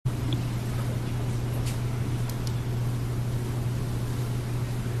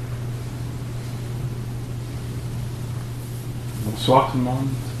Bonsoir tout le monde,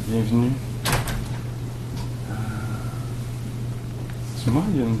 bienvenue. Moi,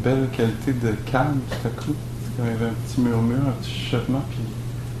 il y a une belle qualité de calme tout à coup. C'est comme il y avait un petit murmure, un petit chuchotement, puis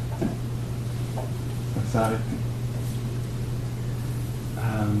ça s'est arrêté.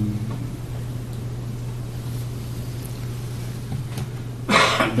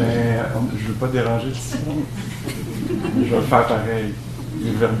 Je ne veux pas déranger le silence. Je vais le faire pareil.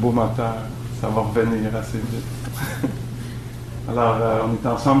 Les verbomoteurs, ça va revenir assez vite. Alors, on est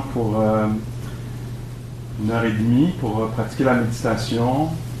ensemble pour 1h30 pour pratiquer la méditation,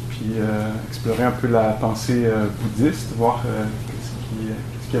 puis explorer un peu la pensée bouddhiste, voir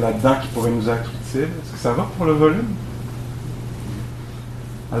qu'est-ce qu'il y a là-dedans qui pourrait nous être utile. Est-ce que ça va pour le volume?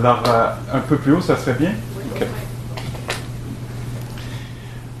 Alors, un peu plus haut, ça serait bien? Okay.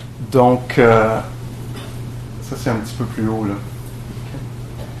 Donc, ça c'est un petit peu plus haut, là.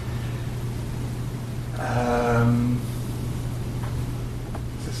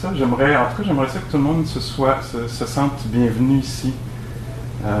 C'est ça, j'aimerais ça que tout le monde se sente bienvenu ici.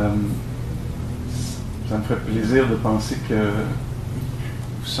 Ça me ferait plaisir de penser que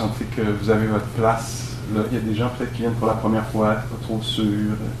vous sentez que vous avez votre place. Là, il y a des gens peut-être qui viennent pour la première fois, pas trop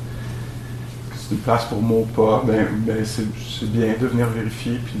sûrs. Que c'est une place pour moi ou pas. C'est bien de venir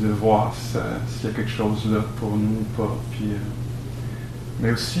vérifier puis de voir s'il y a quelque chose là pour nous ou pas. Puis,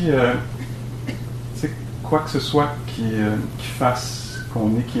 mais aussi, quoi que ce soit qui fasse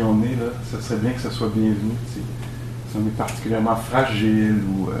qu'on est qui on est, là, ça serait bien que ce soit bienvenu. Si on est particulièrement fragile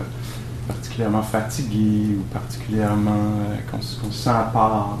ou particulièrement fatigué ou particulièrement qu'on se sent à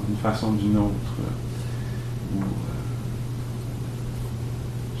part d'une façon ou d'une autre, ou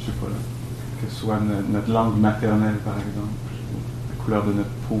je sais pas là, que ce soit notre langue maternelle par exemple, la couleur de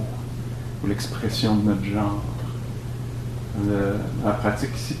notre peau ou l'expression de notre genre. Dans la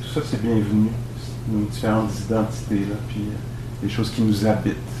pratique ici, tout ça c'est bienvenu, nos différentes identités là, puis les choses qui nous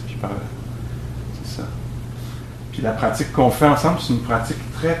habitent, puis c'est ça. Puis la pratique qu'on fait ensemble, c'est une pratique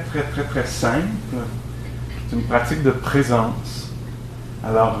très, très, très, très simple. C'est une pratique de présence.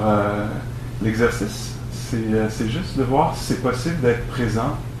 Alors, l'exercice, c'est juste de voir si c'est possible d'être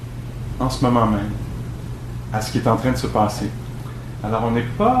présent en ce moment même, à ce qui est en train de se passer. Alors, on n'est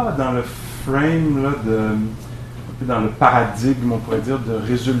pas dans le frame, là, un peu dans le paradigme, on pourrait dire, de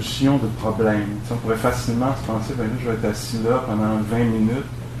résolution de problèmes. On pourrait facilement se penser, là, je vais être assis là pendant 20 minutes,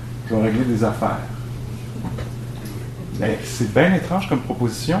 je vais régler des affaires. C'est bien étrange comme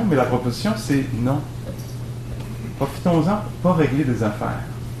proposition, mais la proposition, c'est non. Profitons-en pour pas régler des affaires.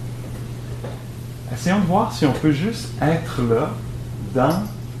 Essayons de voir si on peut juste être là, dans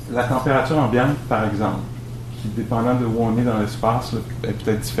la température ambiante, par exemple, qui, dépendant de où on est dans l'espace, là, est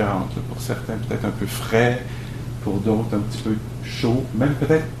peut-être différente. Là. Pour certains, peut-être un peu frais, pour d'autres, un petit peu chaud, même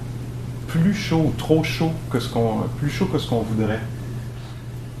peut-être plus chaud ou trop chaud que ce qu'on voudrait.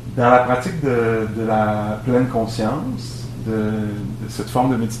 Dans la pratique de la pleine conscience, de cette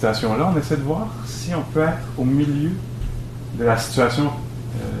forme de méditation-là, on essaie de voir si on peut être au milieu de la situation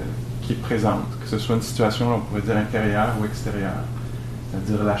qui est présente, que ce soit une situation, on pourrait dire intérieure ou extérieure,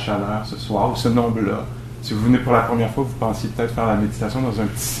 c'est-à-dire la chaleur ce soir ou ce nombre-là. Si vous venez pour la première fois, vous pensiez peut-être faire la méditation dans un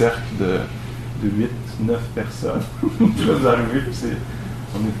petit cercle de 8, 9 personnes. Puis là, vous arrivez, puis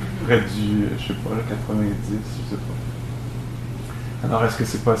on est plus près du, je sais pas, là, 90, je sais pas. Alors, est-ce que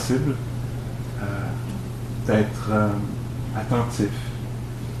c'est possible d'être attentif,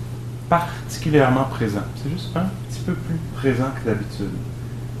 particulièrement présent? C'est juste un petit peu plus présent que d'habitude.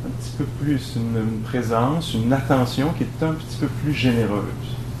 Un petit peu plus, une présence, une attention qui est un petit peu plus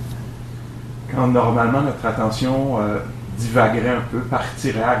généreuse. Quand normalement notre attention divaguerait un peu,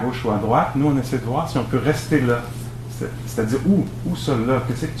 partirait à gauche ou à droite, nous on essaie de voir si on peut rester là. C'est-à-dire, où ça là?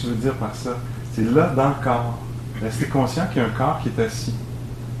 Qu'est-ce que tu veux dire par ça? C'est là dans le corps. Rester conscient qu'il y a un corps qui est assis,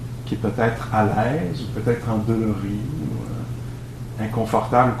 qui est peut-être à l'aise, ou peut-être endolori, ou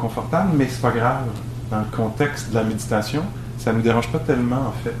inconfortable ou confortable, mais c'est pas grave. Dans le contexte de la méditation, ça ne nous dérange pas tellement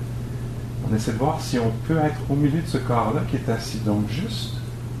en fait. On essaie de voir si on peut être au milieu de ce corps-là qui est assis. Donc juste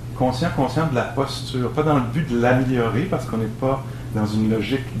conscient de la posture, pas dans le but de l'améliorer, parce qu'on n'est pas dans une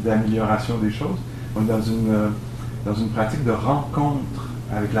logique d'amélioration des choses, on est dans une pratique de rencontre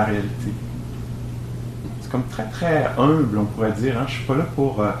avec la réalité. Comme très très humble, on pourrait dire. Hein? Je ne suis pas là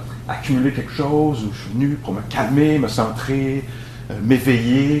pour accumuler quelque chose, ou je suis venu pour me calmer, me centrer,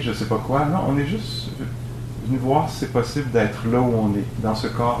 m'éveiller, je ne sais pas quoi. Non, on est juste venu voir si c'est possible d'être là où on est, dans ce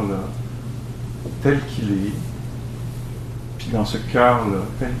corps-là, tel qu'il est, puis dans ce cœur-là,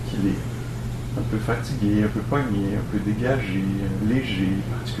 tel qu'il est. Un peu fatigué, un peu pogné, un peu dégagé, léger,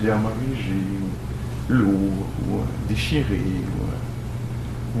 particulièrement léger, ou lourd, ou déchiré,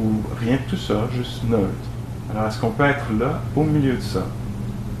 ou rien de tout ça, juste neutre. Alors, est-ce qu'on peut être là, au milieu de ça?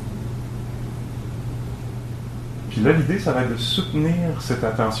 Puis là, l'idée, ça va être de soutenir cette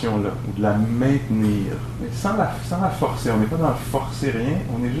attention-là, ou de la maintenir, mais sans la forcer. On n'est pas dans le forcer rien,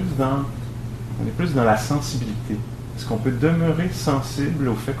 on est plus dans la sensibilité. Est-ce qu'on peut demeurer sensible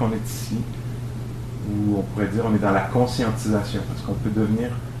au fait qu'on est ici, ou on pourrait dire on est dans la conscientisation? Est-ce qu'on peut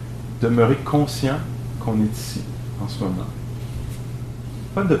demeurer conscient qu'on est ici, en ce moment?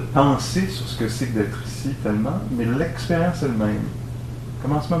 Pas de penser sur ce que c'est que d'être ici tellement, mais l'expérience elle-même.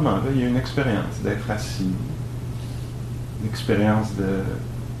 Comme en ce moment-là, il y a une expérience d'être assis, une expérience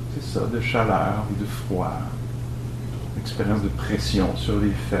de chaleur ou de froid, une expérience de pression sur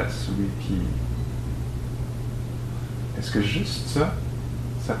les fesses ou les pieds. Est-ce que juste ça,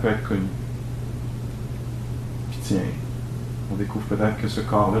 ça peut être connu? Puis tiens, on découvre peut-être que ce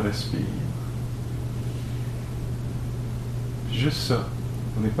corps-là respire. Puis juste ça,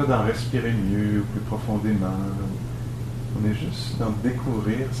 on n'est pas dans respirer mieux ou plus profondément. On est juste dans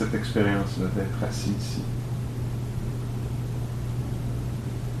découvrir cette expérience-là d'être assis ici.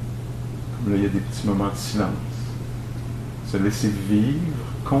 Là, il y a des petits moments de silence. Se laisser vivre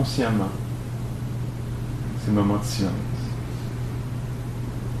consciemment ces moments de silence.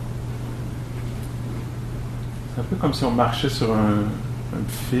 C'est un peu comme si on marchait sur un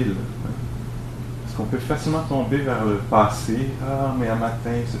fil. Parce qu'on peut facilement tomber vers le passé. Ah, mais à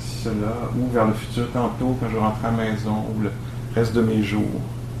matin, ceci, cela. Ou vers le futur tantôt, quand je rentre à la maison, ou le reste de mes jours.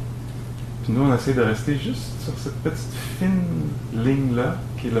 Puis nous, on essaie de rester juste sur cette petite fine ligne-là,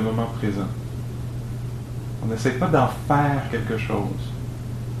 qui est le moment présent. On n'essaie pas d'en faire quelque chose.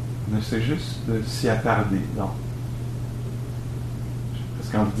 On essaie juste de s'y attarder. Non. J'ai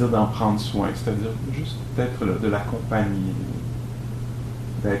presque envie de dire d'en prendre soin, c'est-à-dire juste d'être là, de l'accompagner,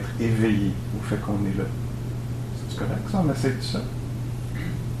 d'être éveillé au fait qu'on est là. C'est correct ça? On essaie de ça?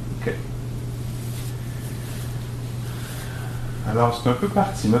 OK. Alors, c'est un peu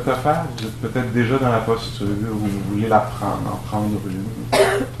parti. Notre affaire, vous êtes peut-être déjà dans la posture, ou vous voulez la prendre, en prendre une.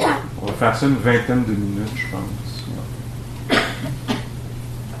 On va faire ça une vingtaine de minutes, je pense.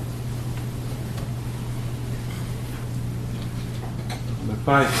 On n'a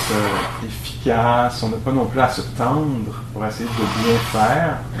pas à être efficace, on n'a pas non plus à se tendre pour essayer de bien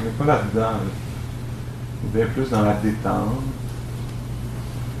faire. On n'est pas là-dedans. On est bien plus dans la détente.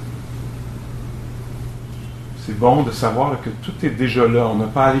 C'est bon de savoir que tout est déjà là. On n'a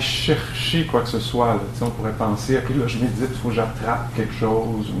pas à aller chercher quoi que ce soit. On pourrait penser, OK, là, je médite, il faut que j'attrape quelque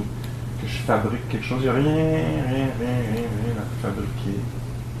chose, ou que je fabrique quelque chose. Il n'y a rien à fabriquer.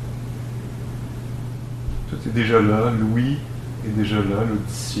 Tout est déjà là. L'ouïe est déjà là,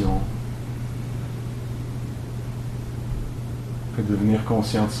 l'audition. On peut devenir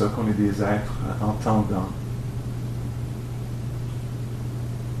conscient de ça, qu'on est des êtres entendants.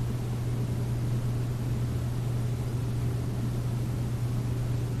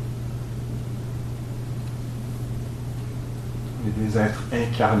 On est des êtres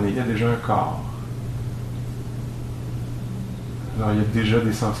incarnés. Il y a déjà un corps. Alors il y a déjà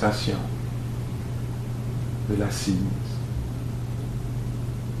des sensations. De l'assise.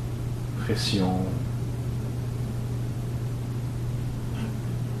 Pression.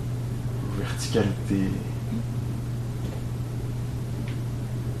 Verticalité.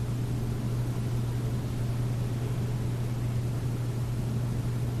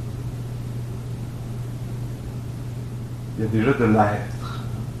 Il y a déjà de l'être.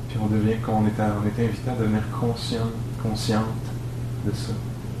 Puis on est invité à devenir consciente de ça.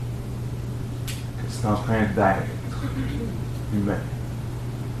 Que c'est en train d'être humain.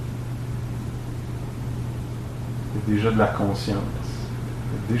 Il y a déjà de la conscience.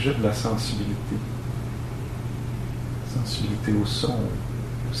 Il y a déjà de la sensibilité. Sensibilité au son,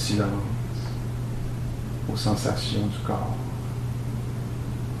 au silence, aux sensations du corps.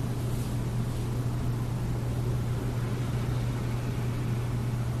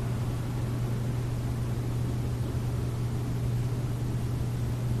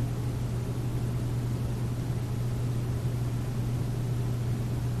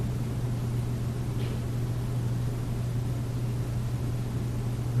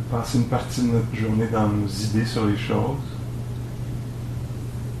 Passer une partie de notre journée dans nos idées sur les choses.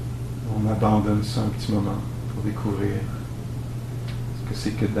 On abandonne ça un petit moment pour découvrir ce que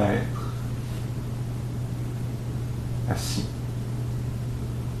c'est que d'être assis.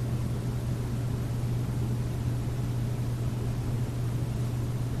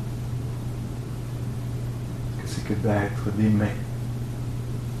 Ce que c'est que d'être des mains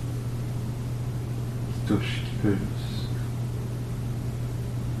qui touchent, qui pulsent.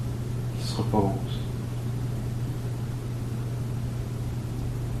 Se repose.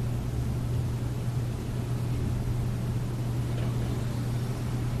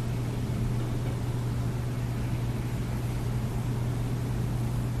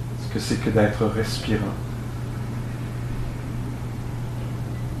 que c'est que d'être respirant.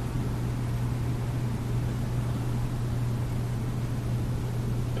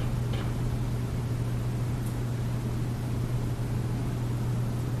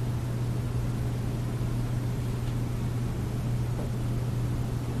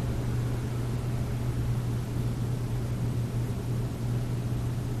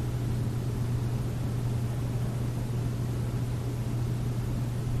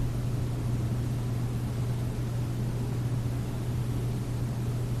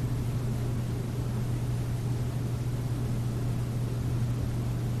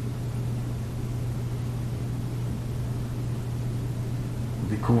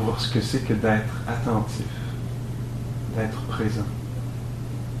 Découvre ce que c'est que d'être attentif, d'être présent,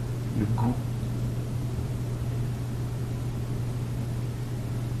 le goût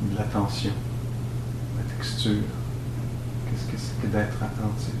de l'attention, la texture. Qu'est-ce que c'est que d'être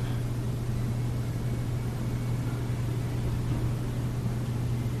attentif?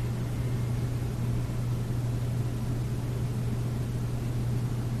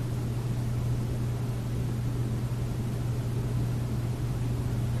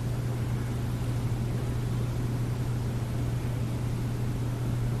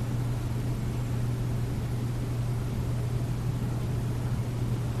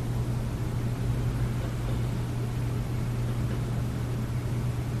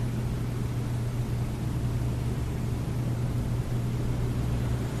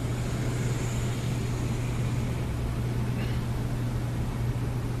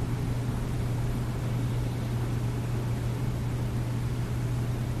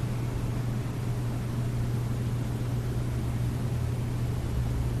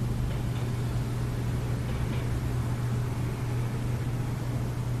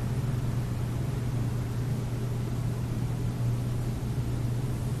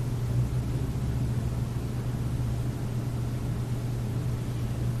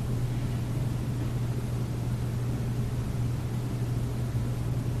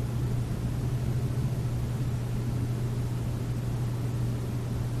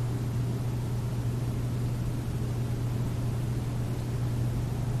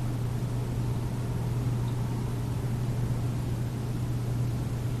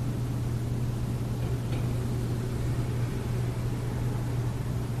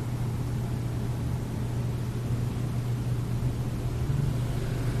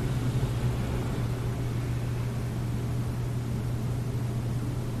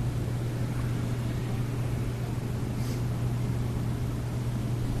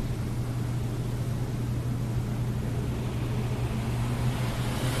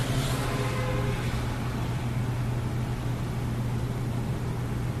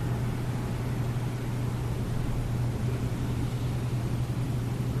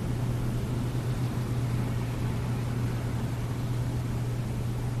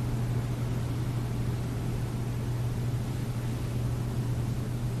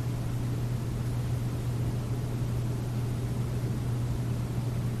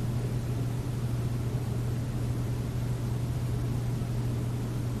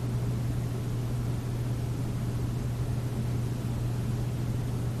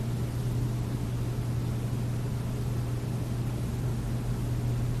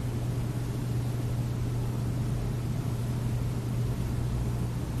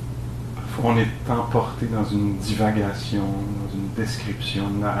 On est emporté dans une divagation, dans une description,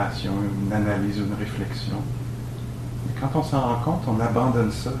 une narration, une analyse, une réflexion. Mais quand on s'en rend compte, on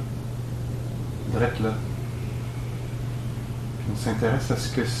abandonne ça, direct là. Puis on s'intéresse à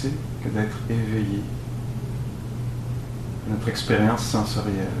ce que c'est que d'être éveillé, à notre expérience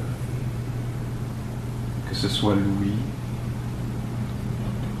sensorielle. Que ce soit l'ouïe,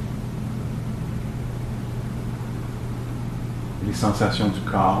 les sensations du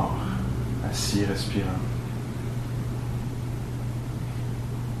corps, assis, respirant.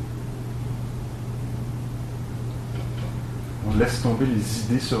 On laisse tomber les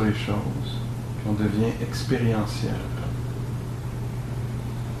idées sur les choses, puis on devient expérientiel.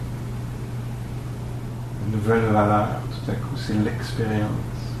 Une nouvelle valeur, tout à coup, c'est l'expérience.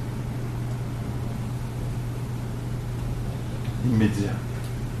 Immédiate.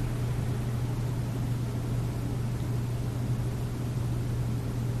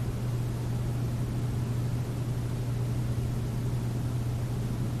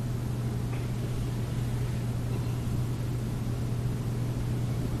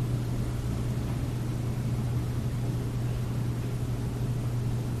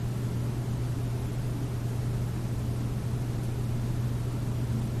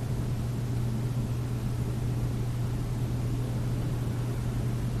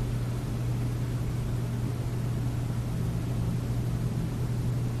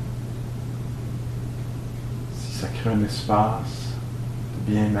 crée un espace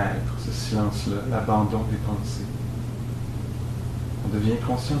de bien-être, ce silence-là, l'abandon des pensées. On devient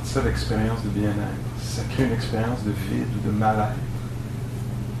conscient de ça, l'expérience de bien-être. Ça crée une expérience de vide ou de mal-être.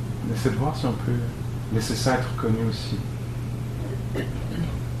 On essaie de voir si on peut laisser ça être connu aussi.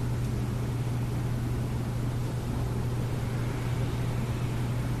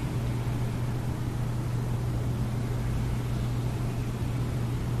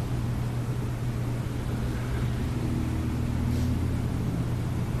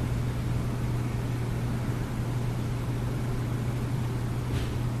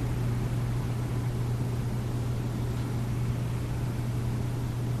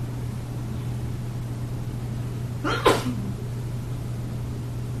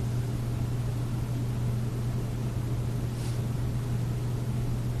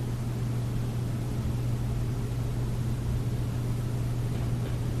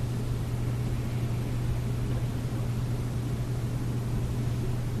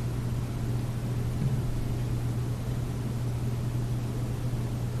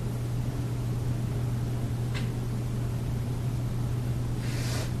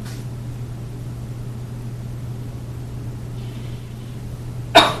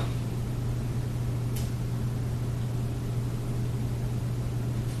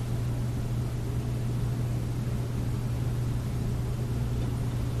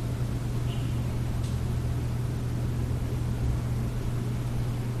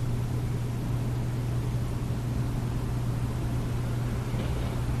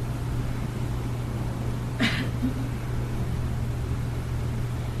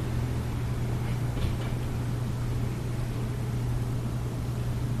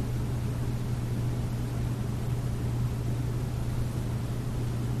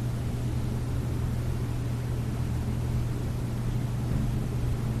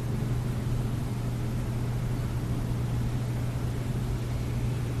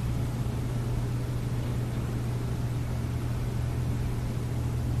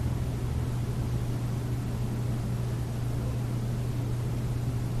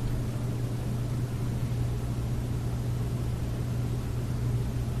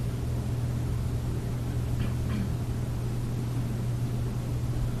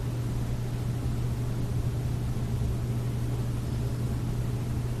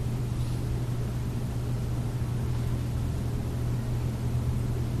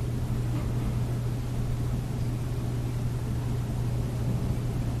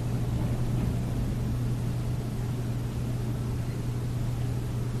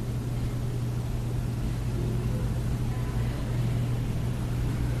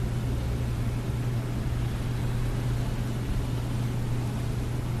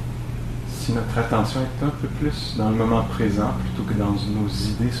 Si notre attention est un peu plus dans le moment présent plutôt que dans nos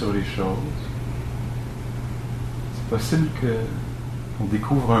idées sur les choses, c'est possible qu'on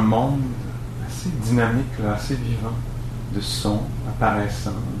découvre un monde assez dynamique, là, assez vivant, de sons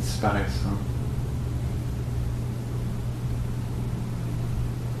apparaissant, disparaissant.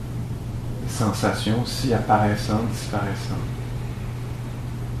 Des sensations aussi apparaissant, disparaissant.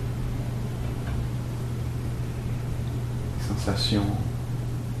 Des sensations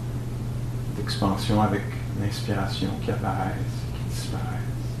d'expansion avec l'inspiration qui apparaissent, qui disparaissent.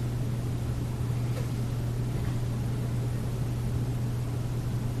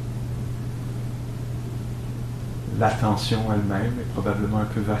 L'attention elle-même est probablement un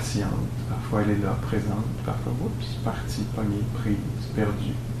peu vacillante. Parfois elle est là, présente, parfois, oups, partie, pognée, prise,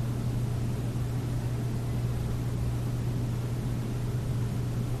 perdue.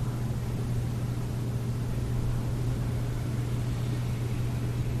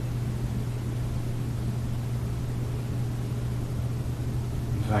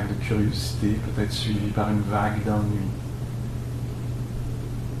 Vague de curiosité, peut-être suivie par une vague d'ennui.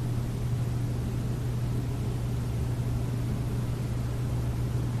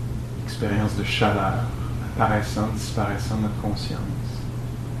 Expérience de chaleur, apparaissant, disparaissant de notre conscience.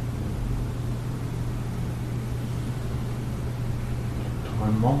 Pour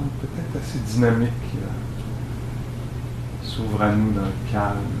un monde peut-être assez dynamique s'ouvre à nous dans le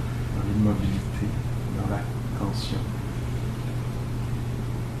calme, dans l'immobilité, dans l'attention.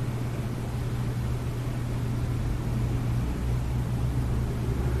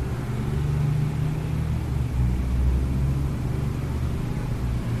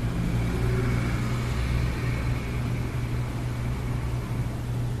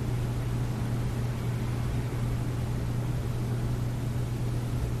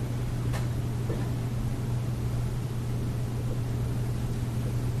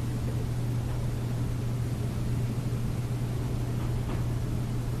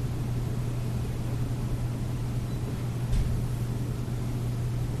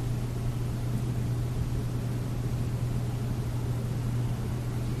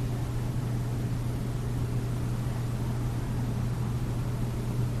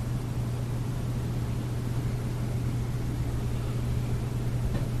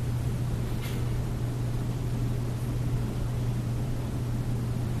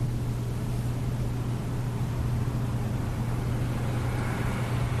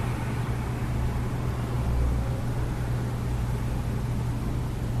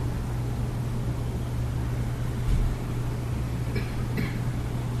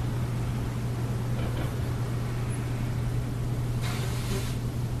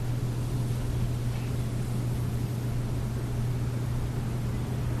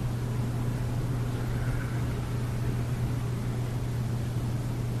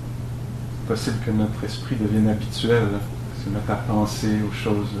 possible que notre esprit devienne habituel, se mette à penser aux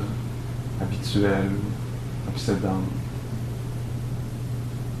choses habituelles ou obsédantes.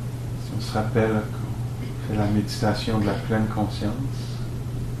 Si on se rappelle qu'on fait la méditation de la pleine conscience,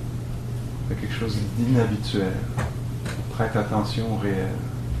 on fait quelque chose d'inhabituel, on prête attention au réel.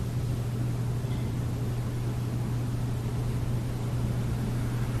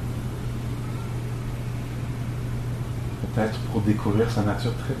 Peut-être pour découvrir sa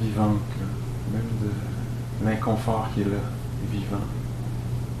nature très vivante, même de l'inconfort qui est là, est vivant.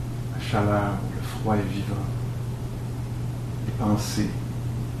 La chaleur ou le froid est vivant. Les pensées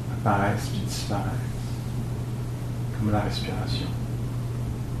apparaissent puis disparaissent, comme la respiration.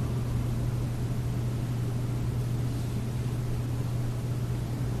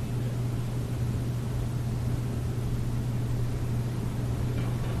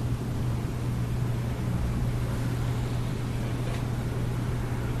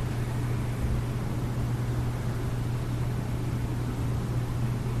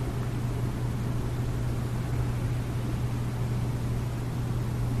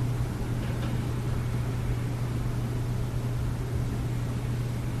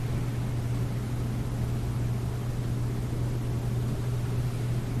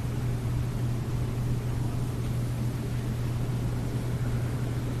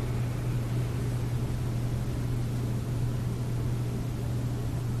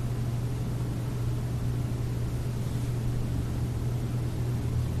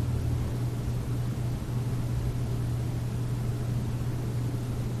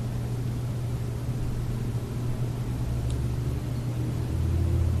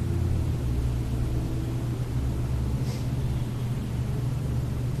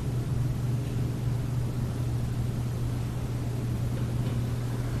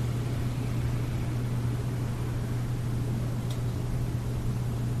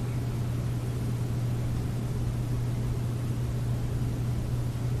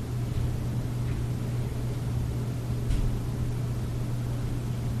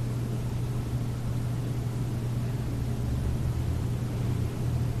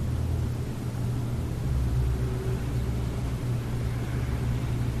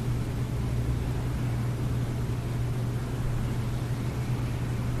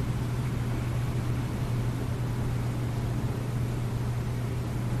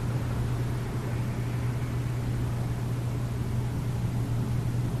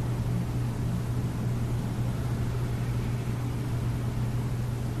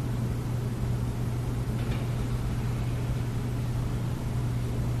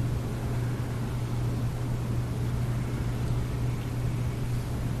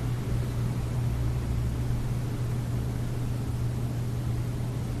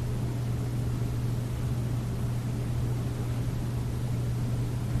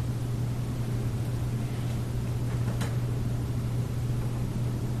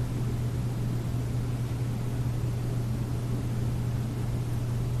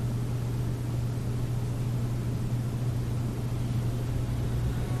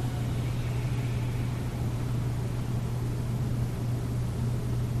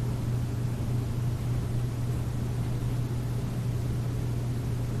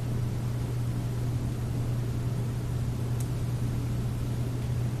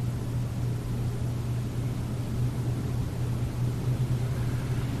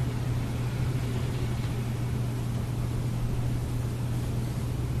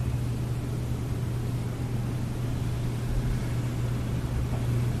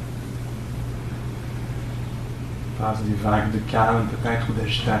 Passe des vagues de calme, peut-être, ou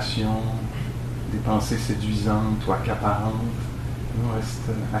d'agitation, des pensées séduisantes ou accaparantes. Nous, on reste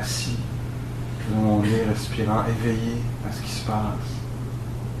assis, selon on est respirant, éveillé à ce qui se passe.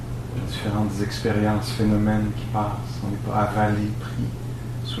 Les différentes expériences, phénomènes qui passent. On n'est pas avalé, pris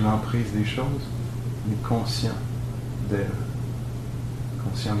sous l'emprise des choses. On est conscient d'elles,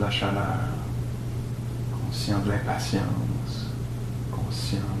 conscient de la chaleur, conscient de l'impatience,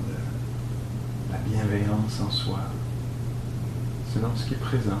 conscient de la bienveillance en soi, selon ce qui est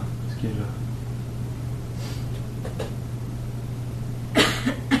présent, ce qui est là.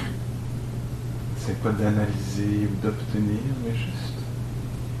 C'est pas d'analyser ou d'obtenir, mais juste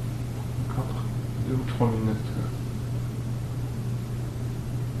encore 2 ou 3 minutes là.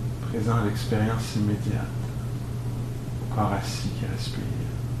 Présent à l'expérience immédiate, au corps assis qui respire,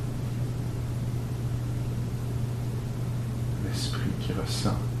 l'esprit qui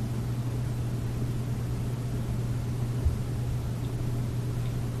ressent.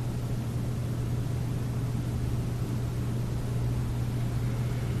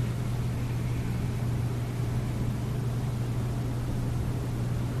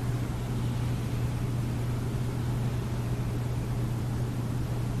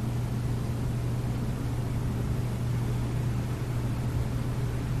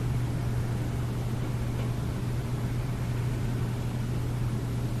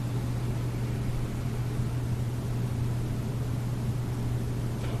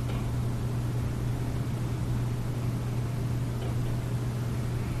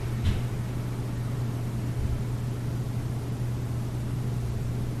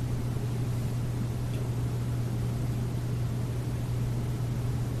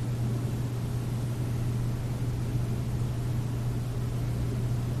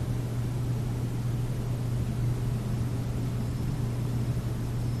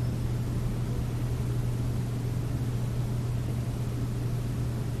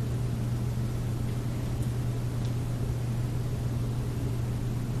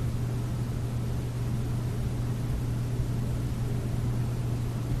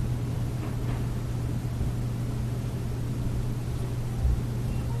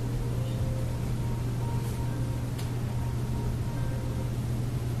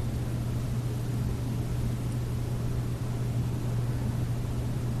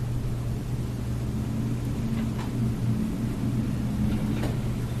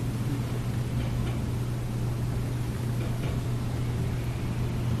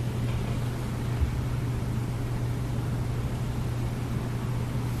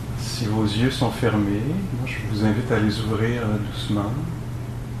 Si vos yeux sont fermés, moi je vous invite à les ouvrir doucement,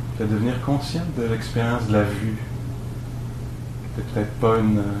 puis à devenir conscient de l'expérience de la vue. C'était peut-être pas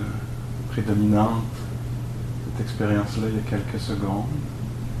une prédominante, cette expérience-là, il y a quelques secondes.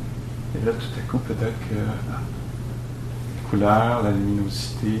 Et là, tout à coup, peut-être que les couleurs, la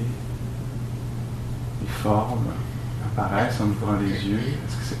luminosité, les formes apparaissent en ouvrant les yeux.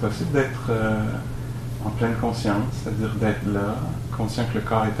 Est-ce que c'est possible d'être en pleine conscience, c'est-à-dire d'être là, conscient que le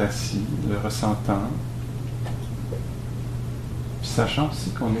corps est assis, le ressentant, puis sachant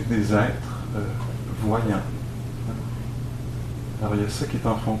aussi qu'on est des êtres voyants. Alors il y a ça qui est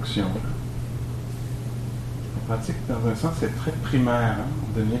en fonction. La pratique, dans un sens, c'est très primaire.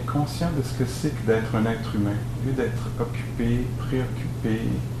 On devient conscient de ce que c'est que d'être un être humain. Au lieu d'être occupé, préoccupé,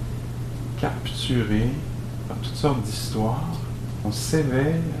 capturé par toutes sortes d'histoires, on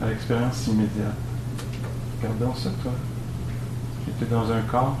s'éveille à l'expérience immédiate. Regardons ça, toi. J'étais dans un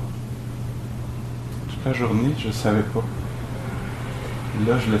corps. Toute la journée, je ne savais pas.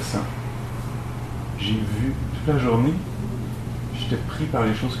 Là, je le sens. J'ai vu toute la journée. J'étais pris par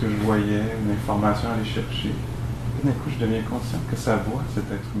les choses que je voyais, l'information à aller chercher. Et d'un coup, je deviens conscient que ça voit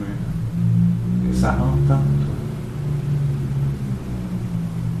cet être humain-là. Que ça entend, toi.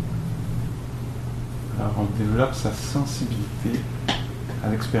 Alors, on développe sa sensibilité à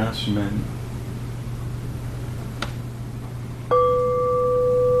l'expérience humaine.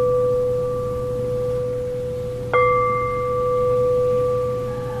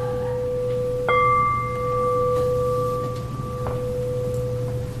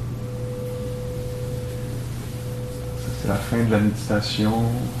 C'est la fin de la méditation.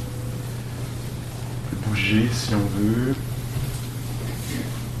 On peut bouger si on veut.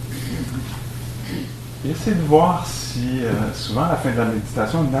 Et essayer de voir si, souvent à la fin de la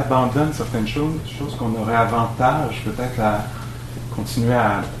méditation, on abandonne certaines choses qu'on aurait avantage peut-être à continuer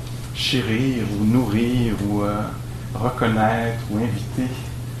à chérir ou nourrir ou reconnaître ou inviter.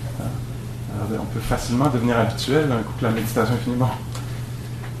 Hein? Alors, on peut facilement devenir habituel un coup que la méditation est finie. Bon.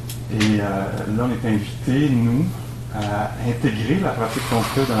 Et là, on est invité, nous, à intégrer la pratique qu'on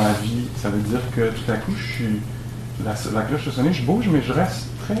fait dans la vie. Ça veut dire que tout à coup, la cloche a sonné, je bouge, mais je reste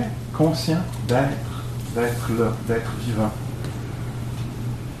très conscient d'être là, d'être vivant.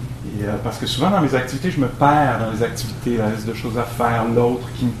 Et, parce que souvent dans mes activités, je me perds dans les activités, la liste de choses à faire, l'autre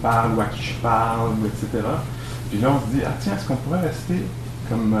qui me parle ou à qui je parle, etc. Puis là, on se dit, ah tiens, est-ce qu'on pourrait rester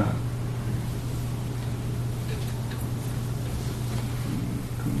comme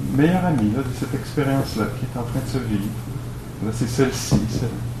meilleur ami là, de cette expérience-là qui est en train de se vivre. Là, c'est celle-ci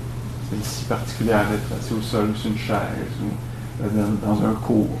particulière, d'être assis au sol ou sur une chaise ou dans un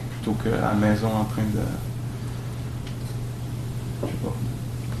cours plutôt qu'à la maison en train de... Je sais pas.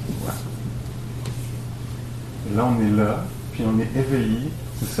 Ouais. Et là, on est là, puis on est éveillé.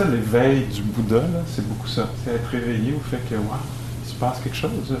 C'est ça l'éveil du Bouddha, là, c'est beaucoup ça. C'est être éveillé au fait que, wow, il se passe quelque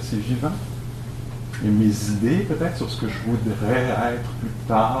chose, là, c'est vivant. Et mes idées, peut-être, sur ce que je voudrais être plus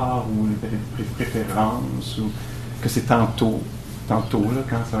tard, ou les préférences, ou que c'est tantôt, là,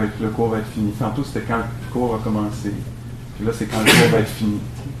 quand ça va être, le cours va être fini. Tantôt, c'était quand le cours va commencer. Puis là, c'est quand le cours va être fini.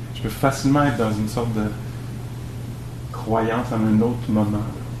 Je peux facilement être dans une sorte de croyance en un autre moment.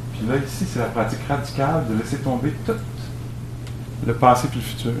 Puis là, ici, c'est la pratique radicale de laisser tomber tout le passé puis le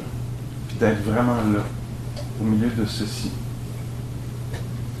futur. Puis d'être vraiment là, au milieu de ceci.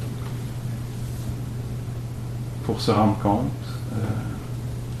 Pour se rendre compte,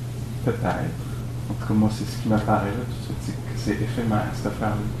 peut-être, en tout cas moi c'est ce qui m'apparaît là, tout de suite, que c'est éphémère cette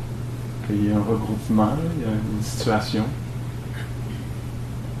affaire-là, qu'il y a un regroupement, là, il y a une situation,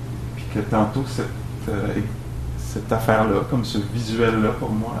 puis que tantôt cette affaire-là, comme ce visuel-là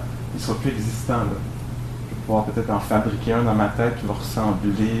pour moi, il ne sera plus existant là. Je vais pouvoir peut-être en fabriquer un dans ma tête qui va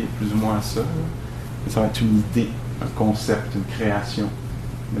ressembler plus ou moins à ça, là. Mais ça va être une idée, un concept, une création.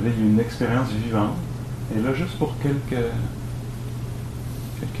 Mais là il y a une expérience vivante. Et là, juste pour quelques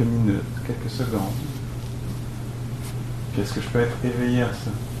minutes, quelques secondes, est-ce que je peux être éveillé à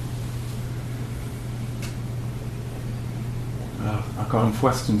ça? Alors, encore une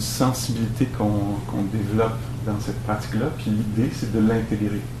fois, c'est une sensibilité qu'on développe dans cette pratique-là, puis l'idée, c'est de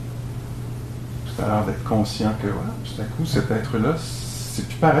l'intégrer. Tout à l'heure, d'être conscient que, voilà, tout à coup, cet être-là, c'est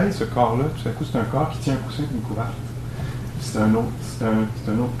plus pareil, ce corps-là, tout à coup, c'est un corps qui tient un coussin et une couverte. C'est un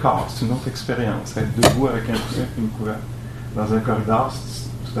autre corps, c'est une autre expérience. Être debout avec un coussin et une couverte dans un corridor,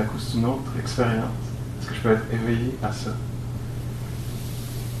 tout à coup, c'est une autre expérience. Est-ce que je peux être éveillé à ça?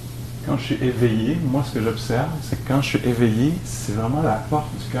 Quand je suis éveillé, moi, ce que j'observe, c'est que quand je suis éveillé, c'est vraiment la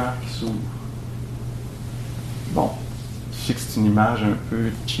porte du cœur qui s'ouvre. Bon, je sais que c'est une image un peu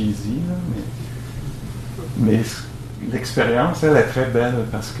cheesy, là, mais l'expérience, elle est très belle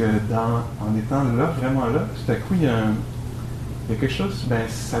parce que en étant là, vraiment là, tout à coup, il y a quelque chose,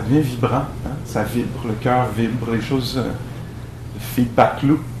 ça devient vibrant, hein? Ça vibre, le cœur vibre, les choses, le feedback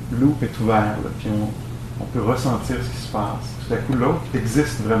loop est ouvert, là, puis on peut ressentir ce qui se passe. Tout à coup, l'autre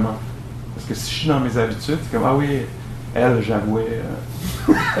existe vraiment. Parce que si je suis dans mes habitudes, c'est comme, ah oui, elle, j'avouais.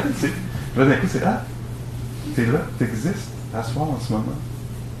 Là, d'un coup, c'est, ah, t'es là, t'existes, à soi en ce moment.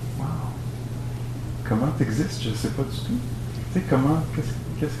 Wow! Comment t'existes, je ne sais pas du tout. Tu sais, comment,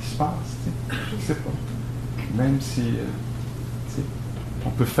 qu'est-ce qui se passe, tu sais, je ne sais pas. Même si, tu sais, on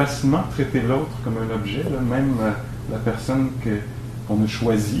peut facilement traiter l'autre comme un objet, là, même la personne qu'on a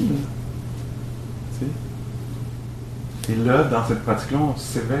choisie, là, tu sais. Et là, dans cette pratique-là, on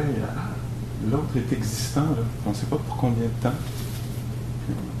s'éveille à, l'autre est existant, là. On ne sait pas pour combien de temps.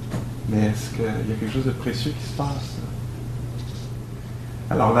 Mais est-ce qu'il y a quelque chose de précieux qui se passe, là?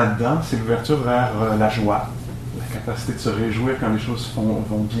 Alors là-dedans, c'est l'ouverture vers la joie, la capacité de se réjouir quand les choses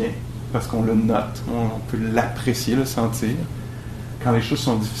vont bien, parce qu'on le note, on peut l'apprécier, le sentir. Quand les choses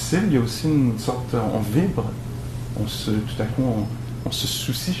sont difficiles, il y a aussi une sorte, on vibre, tout à coup, on se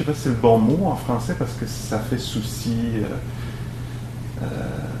soucie, je ne sais pas si c'est le bon mot en français, parce que ça fait souci,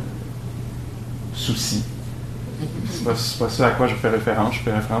 souci. C'est pas ça à quoi je fais référence, je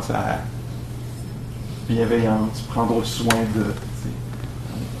fais référence à bienveillance, prendre soin de...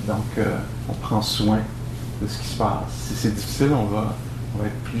 Donc, on prend soin de ce qui se passe. Si c'est difficile, on va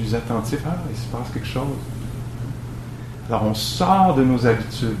être plus attentif. Ah, il se passe quelque chose. Alors, on sort de nos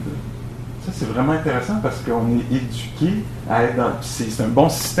habitudes. Ça, c'est vraiment intéressant parce qu'on est éduqué à être dans... C'est un bon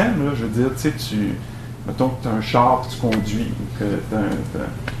système, là, je veux dire, tu sais, mettons que tu as un char que tu conduis, ou que tu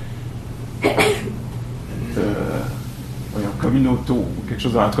as comme une auto, ou quelque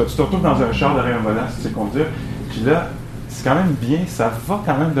chose. En tout cas, tu te retrouves dans un char derrière un volant si tu sais conduire, puis là, c'est quand même bien, ça va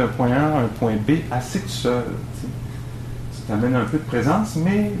quand même d'un point A à un point B assez tout seul. Ça t'amène un peu de présence,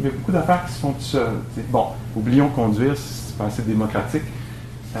 mais il y a beaucoup d'affaires qui se font tout seul. Bon, oublions conduire, c'est pas assez démocratique.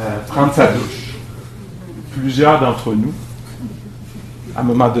 Prendre sa douche. Plusieurs d'entre nous, à un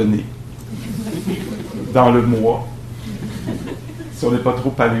moment donné, dans le mois, si on n'est pas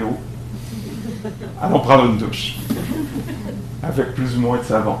trop paléo, allons prendre une douche, avec plus ou moins de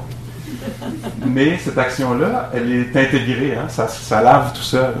savon. Mais cette action-là, elle est intégrée, hein? Ça lave tout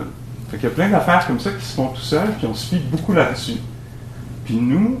seul. Fait qu'il y a plein d'affaires comme ça qui se font tout seul, puis on se fie beaucoup là-dessus. Puis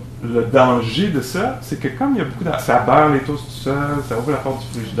nous, le danger de ça, c'est que comme il y a beaucoup d'affaires, ça beurre les toasts tout seul, ça ouvre la porte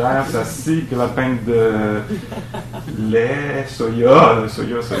du frigidaire, ça que la pinte de lait, soya.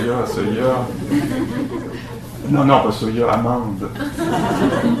 Non, pas soya, amande.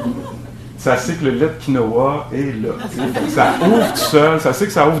 Ça sait que le lait de quinoa est là. Ça ouvre tout seul, ça sait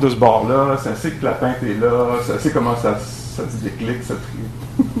que ça ouvre de ce bord-là, ça sait que la pinte est là, ça sait comment ça se déclic, ce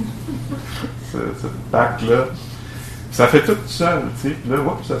bac-là. Ça fait tout seul, tu sais. Puis là,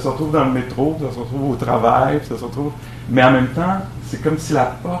 ça se retrouve dans le métro, ça se retrouve au travail, ça se retrouve... Mais en même temps, c'est comme si la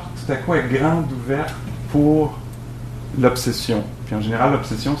porte, tout à coup, est grande ouverte pour l'obsession. Puis en général,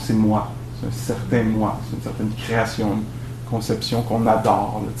 l'obsession, c'est moi. C'est un certain moi, c'est une certaine création, conception qu'on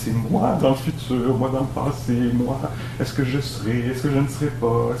adore, tu sais, moi dans le futur, moi dans le passé, moi, est-ce que je serai, est-ce que je ne serai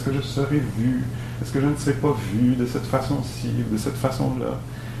pas, est-ce que je serai vu, est-ce que je ne serai pas vu de cette façon-ci, de cette façon-là.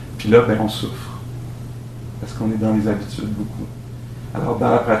 Puis là, on souffre, parce qu'on est dans les habitudes beaucoup. Alors, dans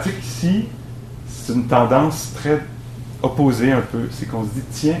la pratique ici, c'est une tendance très opposée un peu, c'est qu'on se dit,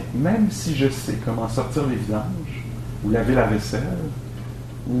 tiens, même si je sais comment sortir les vidanges, ou laver la vaisselle,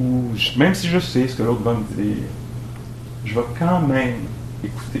 ou même si je sais ce que l'autre va me dire, je vais quand même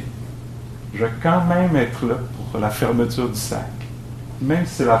écouter. Je vais quand même être là pour la fermeture du sac. Même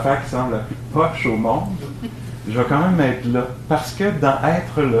si c'est l'affaire qui semble la plus poche au monde, je vais quand même être là. Parce que dans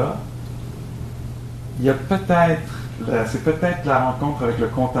être là, il y a c'est peut-être la rencontre avec le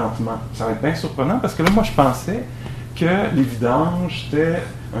contentement. Ça va être bien surprenant parce que là, moi, je pensais que les vidanges, c'était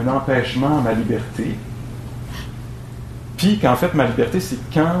un empêchement à ma liberté. Puis qu'en fait, ma liberté, c'est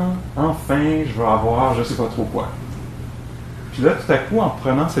quand, enfin, je vais avoir je ne sais pas trop quoi. Puis là, tout à coup, en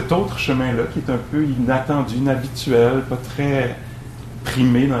prenant cet autre chemin-là, qui est un peu inattendu, inhabituel, pas très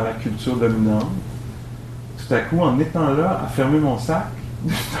primé dans la culture dominante, tout à coup, en étant là, à fermer mon sac,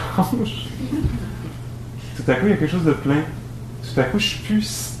 tout à coup, il y a quelque chose de plein. Tout à coup, je suis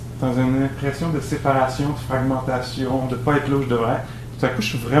plus dans une impression de séparation, de fragmentation, de ne pas être là où je devrais être. Tout à coup, je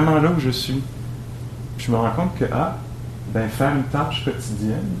suis vraiment là où je suis. Puis je me rends compte que, faire une tâche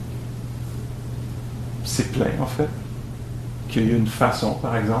quotidienne, c'est plein, en fait. Qu'il y a une façon,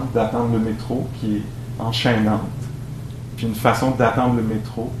 par exemple, d'attendre le métro qui est enchaînante, puis une façon d'attendre le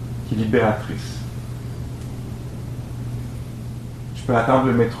métro qui est libératrice. Je peux attendre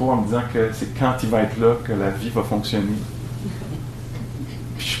le métro en me disant que c'est quand il va être là que la vie va fonctionner.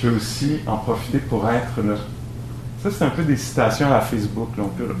 Puis je peux aussi en profiter pour être là. Ça, c'est un peu des citations à la Facebook. Là.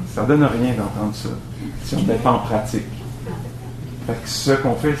 Ça ne donne rien d'entendre ça si on ne met pas en pratique. Fait que ce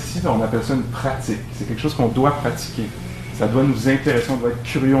qu'on fait ici, on appelle ça une pratique. C'est quelque chose qu'on doit pratiquer. Ça doit nous intéresser, on doit être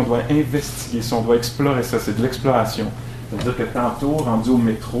curieux, on doit investiguer ça, on doit explorer ça. C'est de l'exploration. C'est-à-dire que tantôt, rendu au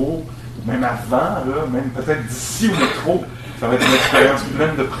métro, même avant, là, même peut-être d'ici au métro, ça va être une expérience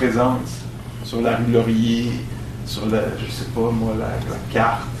pleine de présence. Sur la rue Laurier, sur la, je sais pas moi, la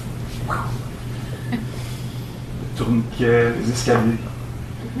carte, le tourniquet, les escaliers,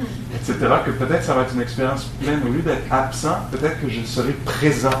 etc. Que peut-être ça va être une expérience pleine. Au lieu d'être absent, peut-être que je serai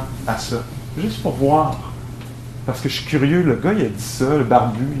présent à ça. Juste pour voir. Parce que je suis curieux, le gars il a dit ça, le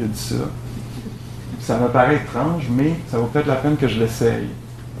barbu il a dit ça. Ça me paraît étrange, mais ça vaut peut-être la peine que je l'essaye.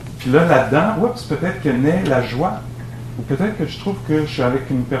 Puis là-dedans, oups, peut-être que naît la joie. Ou peut-être que je trouve que je suis avec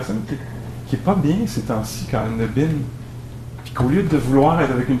une personne qui n'est pas bien ces temps-ci quand elle me bine. Puis qu'au lieu de vouloir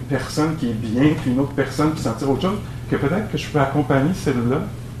être avec une personne qui est bien, puis une autre personne qui sentir autre chose, que peut-être que je peux accompagner celle-là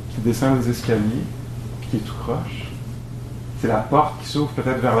qui descend les escaliers, puis qui est tout croche. C'est la porte qui s'ouvre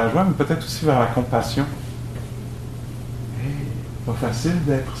peut-être vers la joie, mais peut-être aussi vers la compassion. Pas facile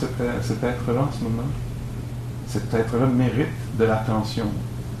d'être cet être-là en ce moment. Cet être-là mérite de l'attention,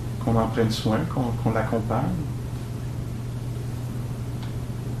 qu'on en prenne soin, qu'on l'accompagne.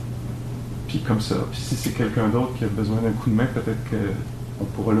 Puis comme ça, puis si c'est quelqu'un d'autre qui a besoin d'un coup de main, peut-être qu'on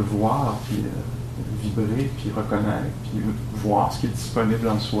pourra le voir, puis vibrer, puis reconnaître, puis voir ce qui est disponible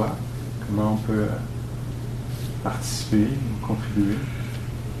en soi, comment on peut participer, contribuer.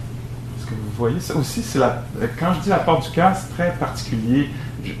 Vous voyez, ça aussi, quand je dis la porte du cœur, c'est très particulier.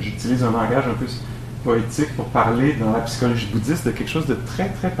 J'utilise un langage un peu poétique pour parler dans la psychologie bouddhiste de quelque chose de très,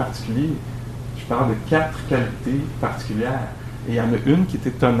 très particulier. Je parle de 4 qualités particulières. Et il y en a une qui est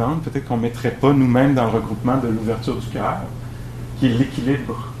étonnante, peut-être qu'on ne mettrait pas nous-mêmes dans le regroupement de l'ouverture du cœur, qui est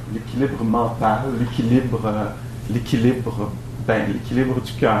l'équilibre mental, l'équilibre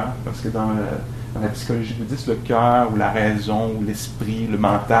du cœur, parce que dans la psychologie bouddhiste, le cœur ou la raison ou l'esprit, le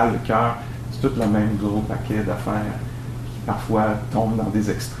mental, le cœur, c'est tout le même gros paquet d'affaires qui parfois tombent dans des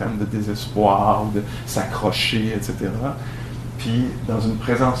extrêmes de désespoir ou de s'accrocher, etc. Puis, dans une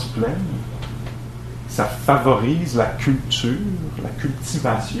présence pleine, ça favorise la culture, la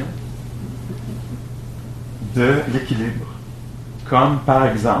cultivation de l'équilibre. Comme, par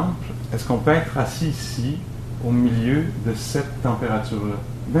exemple, est-ce qu'on peut être assis ici au milieu de cette température-là?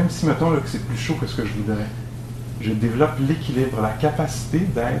 Même si, mettons, là, que c'est plus chaud que ce que je voudrais, je développe l'équilibre, la capacité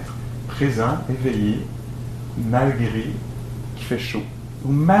d'être présent, éveillé, malgré qu'il fait chaud,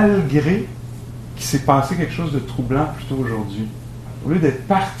 ou malgré qu'il s'est passé quelque chose de troublant plus tôt aujourd'hui. Au lieu d'être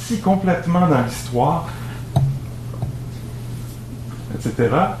parti complètement dans l'histoire,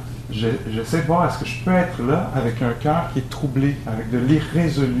 etc., j'essaie de voir est-ce que je peux être là avec un cœur qui est troublé, avec de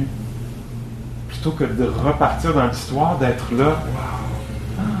l'irrésolu, plutôt que de repartir dans l'histoire, d'être là,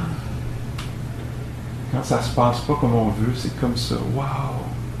 wow! Quand ça se passe pas comme on veut, c'est comme ça. Wow!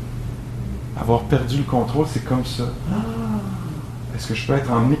 Avoir perdu le contrôle, c'est comme ça. Est-ce que je peux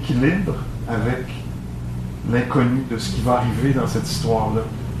être en équilibre avec l'inconnu de ce qui va arriver dans cette histoire-là?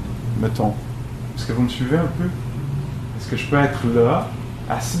 Mettons. Est-ce que vous me suivez un peu? Est-ce que je peux être là,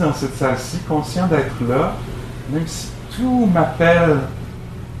 assis dans cette salle-ci, conscient d'être là, même si tout m'appelle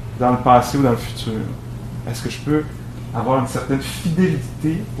dans le passé ou dans le futur? Est-ce que je peux avoir une certaine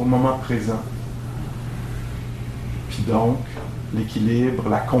fidélité au moment présent? Puis donc, l'équilibre,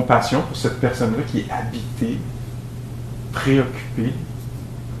 la compassion pour cette personne-là qui est habitée, préoccupée,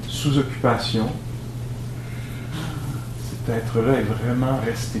 sous occupation. Cet être-là est vraiment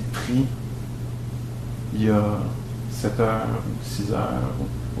resté pris il y a 7 heures ou 6 heures,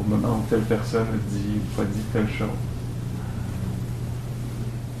 au moment où telle personne a dit ou pas dit telle chose.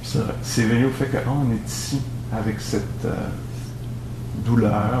 Puis s'éveiller au fait qu'on est ici avec cette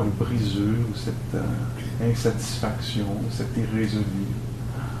douleur ou brisure ou cette insatisfaction, cette irrésolu.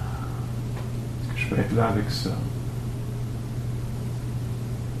 Est-ce que je peux être là avec ça?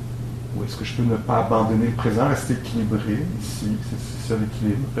 Ou est-ce que je peux ne pas abandonner le présent, rester équilibré ici, c'est ça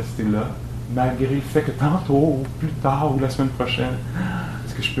l'équilibre, rester là, malgré le fait que tantôt, ou plus tard, ou la semaine prochaine,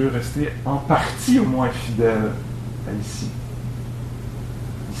 est-ce que je peux rester en partie au moins fidèle à ici?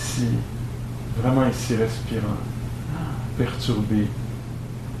 Ici, vraiment ici, respirant, perturbé,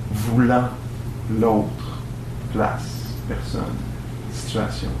 voulant l'autre, place, personne,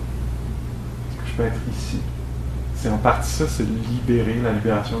 situation. Est-ce que je peux être ici? C'est en partie ça, c'est libérer la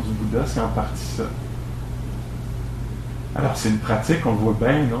libération du Bouddha, c'est en partie ça. Alors c'est une pratique, on le voit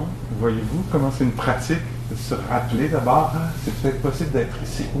bien, non? Voyez-vous comment c'est une pratique de se rappeler d'abord, c'est peut-être possible d'être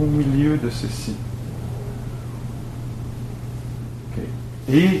ici au milieu de ceci. Okay.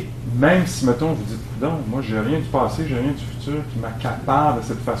 Et même si, mettons, vous dites, non, moi j'ai rien du passé, j'ai rien du futur qui m'accapare de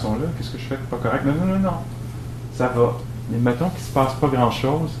cette façon-là, qu'est-ce que je fais de pas correct? Non, non, non, non, ça va. Mais mettons qu'il ne se passe pas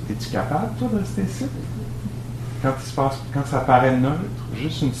grand-chose, es-tu capable, toi, de rester ici? Quand ça paraît neutre,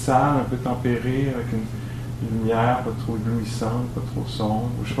 juste une salle un peu tempérée, avec une lumière pas trop éblouissante, pas trop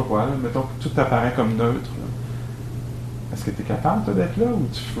sombre, ou je sais pas quoi, là, mettons que tout apparaît comme neutre. Là. Est-ce que tu es capable, toi, d'être là, ou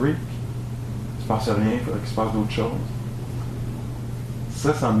tu freaks? Il ne se passe rien, il faudrait qu'il se passe d'autres choses.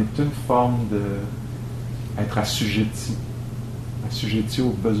 Ça en est une forme d'être assujetti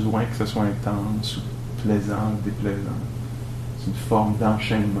aux besoins que ce soit intense, ou plaisant, ou déplaisant. C'est une forme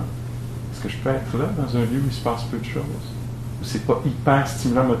d'enchaînement. Est-ce que je peux être là, dans un lieu où il se passe peu de choses? Ou c'est pas hyper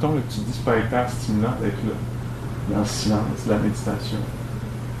stimulant? Mettons là, que tu dis que c'est pas hyper stimulant d'être là, dans le silence, la méditation.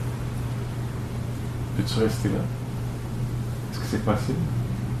 Peux-tu rester là? Est-ce que c'est possible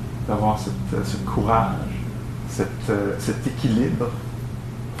d'avoir ce courage, cet équilibre,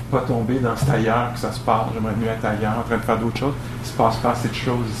 pour pas tomber dans cet ailleurs que ça se passe, j'aimerais mieux être ailleurs, en train de faire d'autres choses, il se passe pas assez de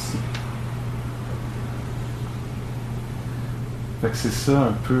choses ici. Fait que c'est ça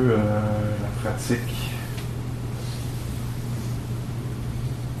un peu la pratique.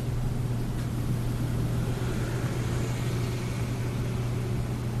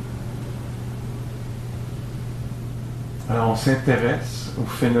 Alors on s'intéresse au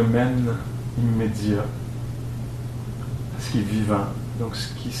phénomène immédiat, à ce qui est vivant. Donc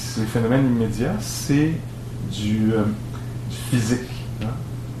les phénomènes immédiats, c'est du physique. Hein?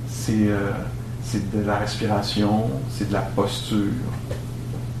 C'est de la respiration, c'est de la posture.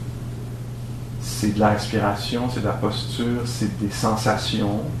 C'est de la respiration, c'est de la posture, c'est des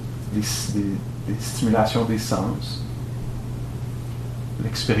sensations, des stimulations des sens.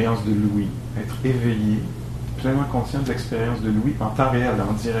 L'expérience de l'ouïe, être éveillé, pleinement conscient de l'expérience de l'ouïe en temps réel,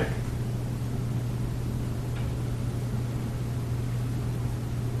 en direct.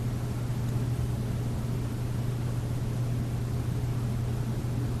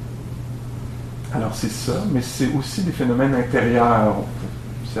 Alors c'est ça, mais c'est aussi des phénomènes intérieurs.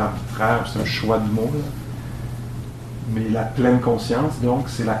 C'est arbitraire, c'est un choix de mots. Là. Mais la pleine conscience, donc,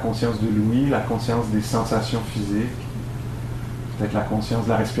 c'est la conscience de l'ouïe, la conscience des sensations physiques, peut-être la conscience de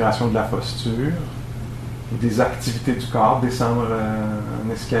la respiration, de la posture, ou des activités du corps, descendre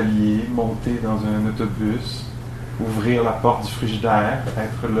un escalier, monter dans un autobus, ouvrir la porte du frigidaire,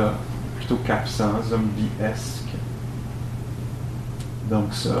 être là, plutôt qu'absent, zombie-esque.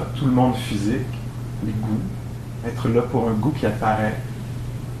 Donc ça, tout le monde physique, les goûts, être là pour un goût qui apparaît,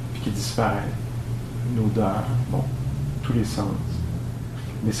 puis qui disparaît, une odeur, bon, tous les sens.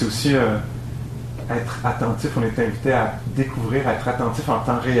 Mais c'est aussi être attentif, on est invité à découvrir, à être attentif en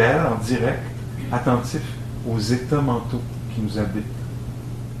temps réel, en direct, attentif aux états mentaux qui nous habitent.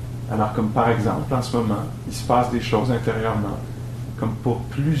 Alors comme par exemple, en ce moment, il se passe des choses intérieurement, comme pour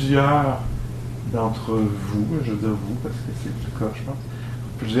plusieurs d'entre vous, je veux dire vous, parce que c'est le cas, je pense,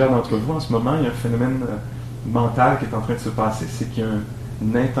 plusieurs d'entre vous, en ce moment, il y a un phénomène mental qui est en train de se passer, c'est qu'il y a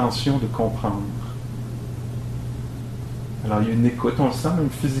une intention de comprendre. Alors, il y a une écoute, on le sent, même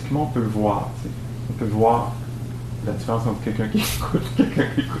physiquement, on peut le voir. Tu sais. On peut voir la différence entre quelqu'un qui écoute et quelqu'un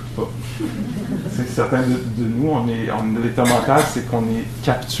qui n'écoute pas. C'est certains de nous, l'état mental, c'est qu'on est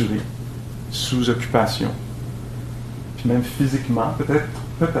capturé, sous occupation. Puis même physiquement, peut-être,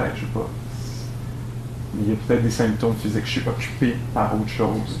 je ne sais pas. Il y a peut-être des symptômes physiques. Je suis occupé par autre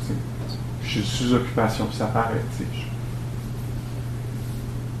chose. Tu sais. Je suis sous occupation, puis ça paraît. Tu sais.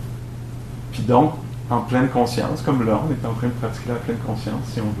 Puis donc, en pleine conscience, comme là, on est en train de pratiquer la pleine conscience,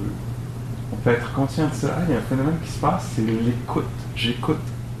 si on veut. On peut être conscient de ça. Ah, il y a un phénomène qui se passe, c'est l'écoute. J'écoute.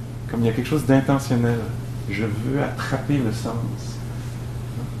 Comme il y a quelque chose d'intentionnel. Je veux attraper le sens.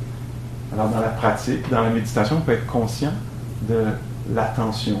 Alors, dans la pratique, dans la méditation, on peut être conscient de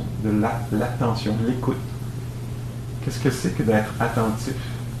l'attention, de l'écoute. Qu'est-ce que c'est que d'être attentif?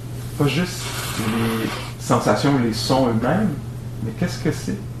 Pas juste les sensations ou les sons eux-mêmes, mais qu'est-ce que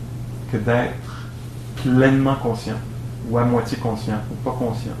c'est que d'être pleinement conscient, ou à moitié conscient, ou pas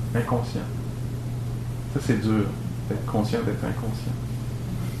conscient, inconscient. Ça, c'est dur, d'être conscient, d'être inconscient.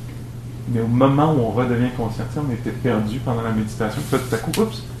 Mais au moment où on redevient conscient, on était perdu pendant la méditation, puis tout à coup,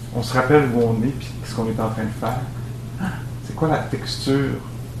 oups, on se rappelle où on est, puis ce qu'on est en train de faire. C'est quoi la texture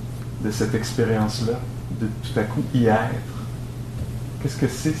de cette expérience-là, de tout à coup y être? Qu'est-ce que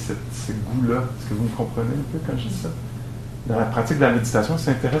c'est ce goût-là? Est-ce que vous me comprenez un peu quand je dis ça? Dans la pratique de la méditation, on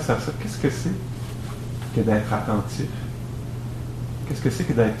s'intéresse à ça. Qu'est-ce que c'est que d'être attentif? Qu'est-ce que c'est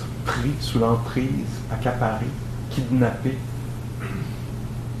que d'être pris sous l'emprise, accaparé, kidnappé?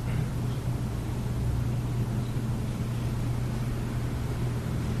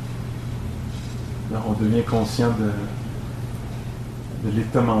 Alors on devient conscient de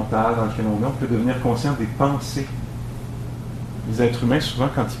l'état mental dans lequel on est. On peut devenir conscient des pensées. Les êtres humains, souvent,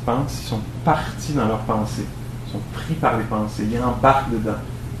 quand ils pensent, ils sont partis dans leurs pensées. Ils sont pris par les pensées. Ils embarquent dedans.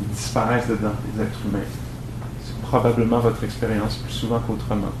 Ils disparaissent dedans, les êtres humains. C'est probablement votre expérience plus souvent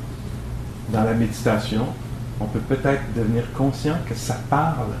qu'autrement. Dans la méditation, on peut peut-être devenir conscient que ça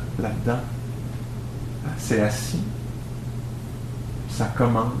parle là-dedans. C'est assis, ça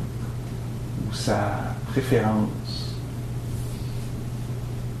commande, ou sa préférence,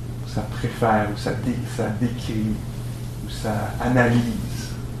 ou ça préfère, ou ça décrit, ou ça analyse,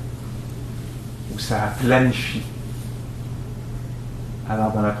 ou ça planifie.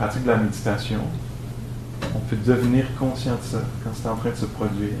 Alors, dans la pratique de la méditation, on peut devenir conscient de ça quand c'est en train de se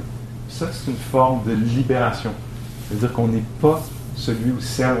produire. Ça, c'est une forme de libération. C'est-à-dire qu'on n'est pas celui ou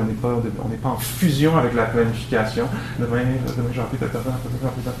celle, on n'est pas en fusion avec la planification. Demain j'en fais ça.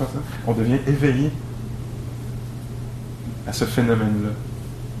 On devient éveillé à ce phénomène-là.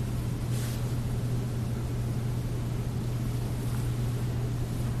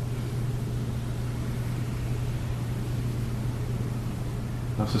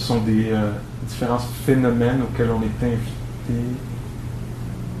 Alors, ce sont des différents phénomènes auxquels on est invité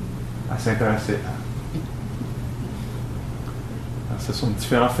à s'intéresser à. Alors, ce sont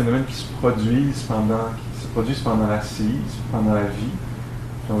différents phénomènes qui se produisent pendant l'assise, pendant la vie.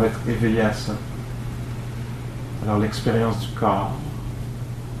 Puis on va être éveillé à ça. Alors, l'expérience du corps.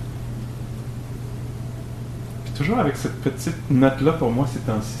 Puis toujours avec cette petite note-là, pour moi, ces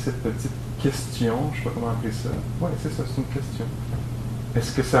temps-ci, cette petite question, je ne sais pas comment appeler ça. Oui, c'est ça, c'est une question.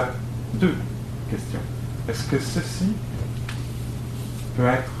 Est-ce que ça... Deux questions. Est-ce que ceci peut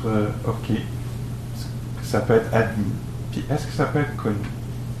être OK? Est-ce que ça peut être admis? Puis est-ce que ça peut être connu?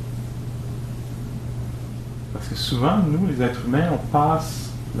 Parce que souvent, nous, les êtres humains, on passe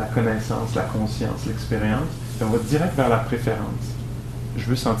la connaissance, la conscience, l'expérience, puis on va direct vers la préférence. Je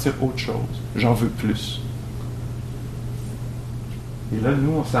veux sentir autre chose. J'en veux plus. Et là,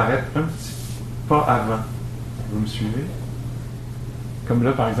 nous, on s'arrête un petit pas avant. Vous me suivez? Comme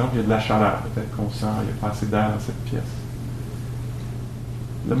là, par exemple, il y a de la chaleur. Peut-être qu'on sent qu'il n'y a pas assez d'air dans cette pièce.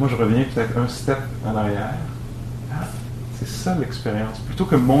 Là, moi, je reviens peut-être un step en arrière. Ah, c'est ça l'expérience. Plutôt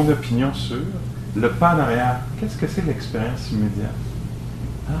que mon opinion sur le pas en arrière, qu'est-ce que c'est l'expérience immédiate?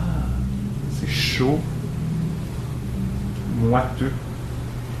 Ah, c'est chaud, moiteux,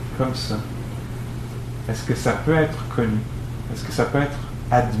 comme ça. Est-ce que ça peut être connu? Est-ce que ça peut être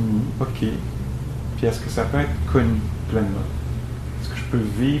admis? OK. Puis est-ce que ça peut être connu pleinement? Est-ce que je peux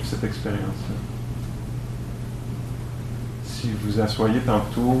vivre cette expérience-là? Si vous asseyez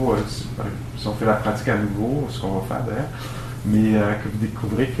tantôt, si on fait la pratique à nouveau, ce qu'on va faire d'ailleurs, mais que vous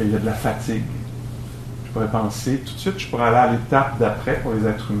découvrez qu'il y a de la fatigue, je pourrais penser, tout de suite, je pourrais aller à l'étape d'après pour les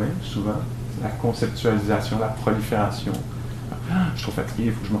êtres humains, souvent, c'est la conceptualisation, la prolifération. Je suis trop fatigué,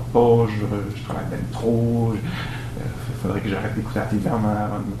 il faut que je me repose, je travaille bien trop, il faudrait que j'arrête d'écouter la télé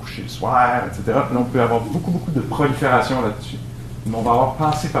avant de me coucher le soir, etc. Là, on peut avoir beaucoup de prolifération là-dessus. Mais on va avoir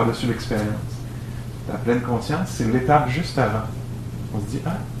passé par-dessus l'expérience. La pleine conscience, c'est l'étape juste avant. On se dit,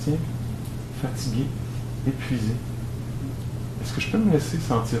 ah, tiens, fatigué, épuisé. Est-ce que je peux me laisser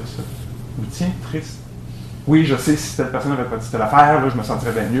sentir ça? Ou tiens, triste. Oui, je sais, si telle personne n'avait pas dit telle affaire, là, je me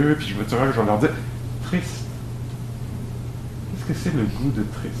sentirais bien mieux, puis je veux dire que je vais leur dire, triste. Qu'est-ce que c'est le goût de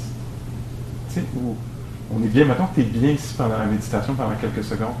triste? Tu sais, où on est bien, mettons que tu es bien ici pendant la méditation, pendant quelques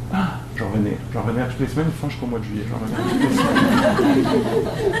secondes. Ah, je vais revenir toutes les semaines, ils font jusqu'au mois de juillet. Je vais revenir toutes les semaines.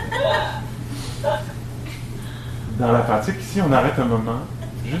 Dans la pratique, ici, on arrête un moment,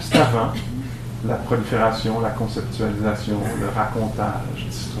 juste avant la prolifération, la conceptualisation, le racontage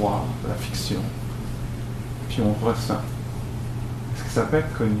d'histoire, de la fiction. Puis on ressent. Est-ce que ça peut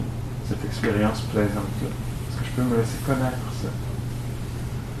être connu, cette expérience plaisante-là? Est-ce que je peux me laisser connaître ça?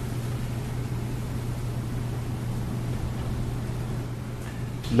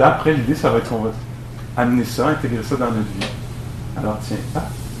 Puis là, après, l'idée, ça va être qu'on va amener ça, intégrer ça dans notre vie. Alors, tiens,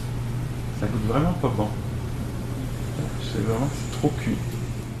 ça goûte vraiment pas bon. C'est vraiment, c'est trop cuit.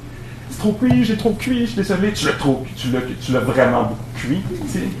 C'est trop cuit, j'ai trop cuit, je suis désolé. Tu l'as vraiment beaucoup cuit.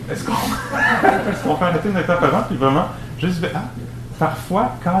 Est-ce qu'on peut arrêter une étape avant, puis vraiment, juste,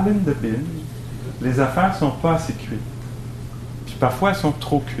 parfois, call in the bin, les affaires sont pas assez cuites. Puis parfois, elles sont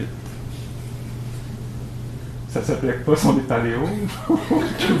trop cuites. Ça s'applique pas si on est paléo,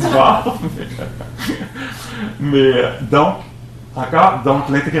 que du bar. Mais donc,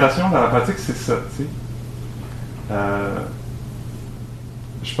 l'intégration dans la pratique, c'est ça, tu sais.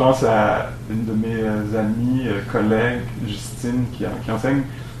 Je pense à une de mes amies, collègues, Justine, qui enseigne,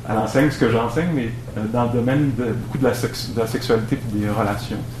 elle enseigne ce que j'enseigne, mais dans le domaine beaucoup de la sexualité et des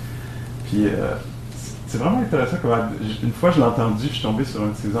relations. Puis c'est vraiment intéressant. Une fois, je l'ai entendu, je suis tombé sur un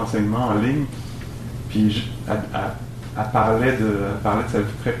de ses enseignements en ligne, puis elle parlait de sa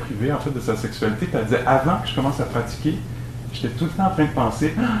vie très privée, en fait, de sa sexualité, puis elle disait, avant que je commence à pratiquer, j'étais tout le temps en train de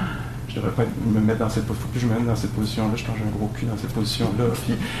penser, je devrais pas me mettre dans cette position, faut plus que je me mette dans cette position-là, je pense que j'ai un gros cul dans cette position-là,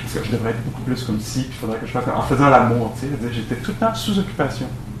 puis est-ce que je devrais être beaucoup plus comme ci, puis il faudrait que je fasse en faisant l'amour, tu sais, j'étais tout le temps sous occupation.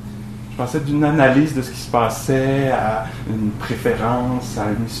 Je pensais d'une analyse de ce qui se passait, à une préférence, à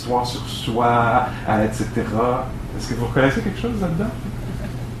une histoire sur soi, etc. Est-ce que vous reconnaissez quelque chose là-dedans?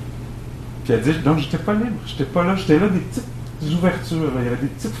 Puis elle dit, donc j'étais pas libre, j'étais pas là, j'étais là des petites ouvertures, là. Il y avait des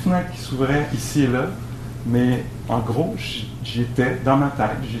petites fenêtres qui s'ouvraient ici et là, mais en gros, j'étais dans ma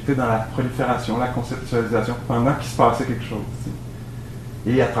tête, j'étais dans la prolifération, la conceptualisation, pendant qu'il se passait quelque chose.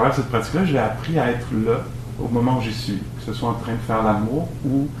 T'sais. Et à travers cette pratique-là, j'ai appris à être là au moment où j'y suis, que ce soit en train de faire l'amour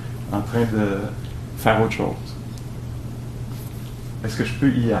ou en train de faire autre chose. Est-ce que je peux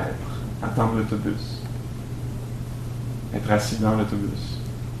y être? Attendre l'autobus? Être assis dans l'autobus?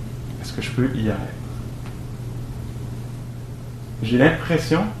 Est-ce que je peux y être? J'ai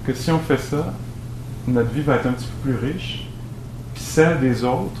l'impression que si on fait ça, notre vie va être un petit peu plus riche, puis celle des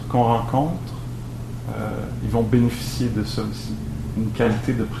autres qu'on rencontre, ils vont bénéficier de ça aussi. Une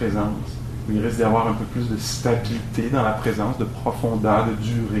qualité de présence. Il risque d'y avoir un peu plus de stabilité dans la présence, de profondeur, de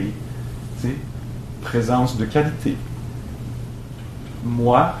durée. Tu sais, présence de qualité.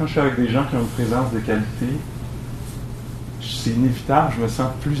 Moi, quand je suis avec des gens qui ont une présence de qualité, c'est inévitable, je me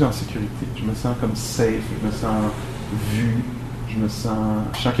sens plus en sécurité. Je me sens comme safe, je me sens vu, je sens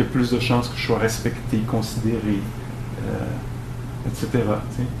qu'il y a plus de chances que je sois respecté, considéré, etc. Tu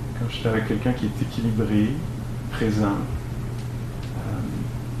sais, quand je suis avec quelqu'un qui est équilibré, présent,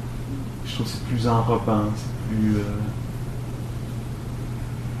 je trouve que c'est plus enrobant, c'est plus...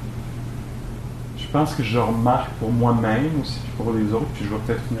 je pense que je remarque pour moi-même aussi, puis pour les autres, puis je vais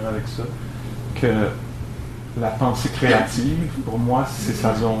peut-être finir avec ça, que la pensée créative, pour moi, c'est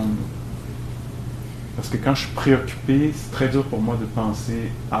sa zone. Parce que quand je suis préoccupé, c'est très dur pour moi de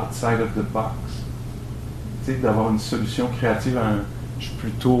penser outside of the box. Tu sais, d'avoir une solution créative je suis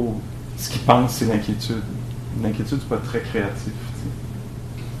plutôt... Ce qui pense, c'est l'inquiétude. L'inquiétude, c'est pas très créatif. Tu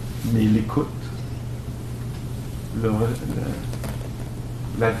sais. Mais l'écoute, le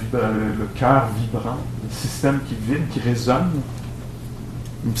cœur vibrant, le système qui vibre, qui résonne,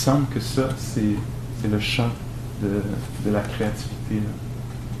 il me semble que ça, c'est le champ de la créativité. Là.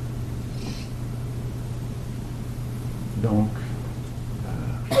 Donc,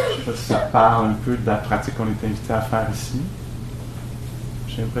 je ne sais pas si ça parle un peu de la pratique qu'on est invité à faire ici.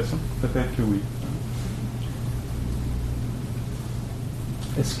 J'ai l'impression que peut-être que oui.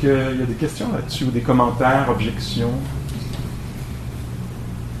 Est-ce qu'il y a des questions là-dessus ou des commentaires, objections?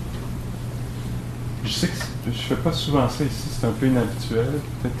 Je sais que je ne fais pas souvent ça ici, c'est un peu inhabituel.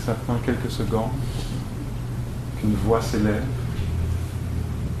 Peut-être que ça prend quelques secondes qu'une voix s'élève.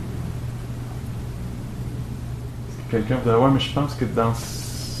 Quelqu'un va dire, ouais, mais je pense que dans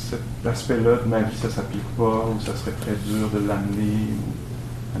cet aspect-là de ma vie, ça ne s'applique pas, ou ça serait très dur de l'amener,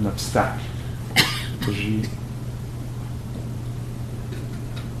 ou un obstacle que j'ai.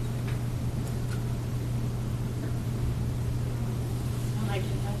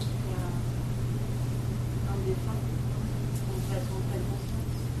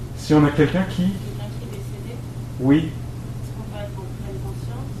 Si on a quelqu'un qui... Quelqu'un qui est décédé. Oui. Est-ce qu'on peut être en pleine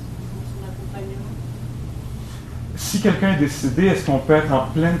conscience dans son accompagnement? Si quelqu'un est décédé, est-ce qu'on peut être en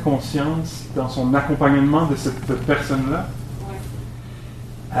pleine conscience dans son accompagnement de cette personne-là? Oui.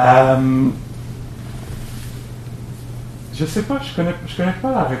 Je sais pas, je connais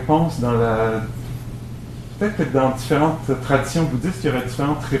pas la réponse dans la... Peut-être que dans différentes traditions bouddhistes, il y aurait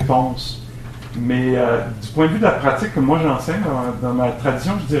différentes réponses. Mais du point de vue de la pratique que moi j'enseigne, dans ma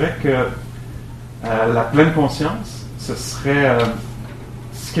tradition, je dirais que la pleine conscience, ce serait,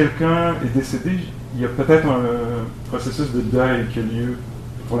 si quelqu'un est décédé, il y a peut-être un processus de deuil qui a lieu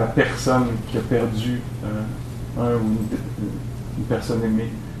pour la personne qui a perdu un ou une personne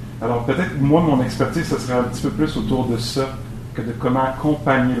aimée. Alors peut-être, moi, mon expertise, ce serait un petit peu plus autour de ça, que de comment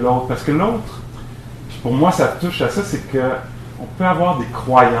accompagner l'autre. Parce que l'autre, pour moi, ça touche à ça, c'est qu'on peut avoir des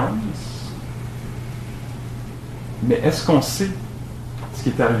croyances, mais est-ce qu'on sait ce qui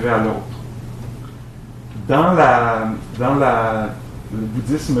est arrivé à l'autre? Dans le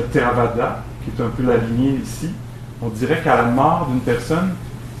bouddhisme Theravada, qui est un peu la lignée ici, on dirait qu'à la mort d'une personne,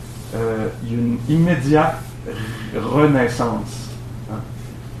 il y a une immédiate renaissance. Hein?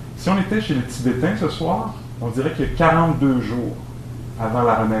 Si on était chez les Tibétains ce soir, on dirait qu'il y a 42 jours avant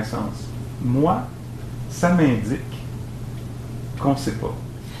la renaissance. Moi, ça m'indique qu'on ne sait pas.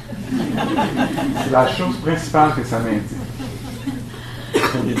 C'est la chose principale que ça m'indique.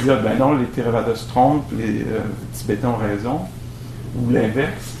 pourriez dire, ben non, les Théravada se trompent, les Tibétains ont raison, ou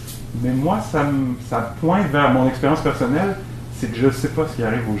l'inverse. Mais moi, ça pointe vers mon expérience personnelle, c'est que je ne sais pas ce qui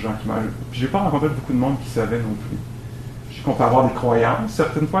arrive aux gens qui meurent. Puis j'ai pas rencontré beaucoup de monde qui savait non plus. Je sais qu'on peut avoir des croyances.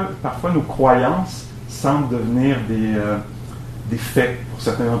 Certaines fois, parfois, nos croyances semblent devenir des faits pour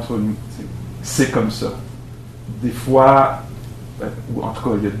certains d'entre nous. C'est comme ça. Des fois, ou en tout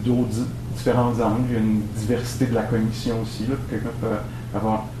cas, il y a d'autres différents angles, il y a une diversité de la cognition aussi, là, que quelqu'un peut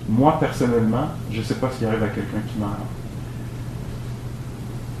avoir. Moi, personnellement, je ne sais pas ce qui arrive à quelqu'un qui meurt.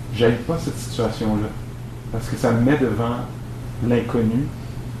 J'aime pas cette situation-là, parce que ça me met devant l'inconnu,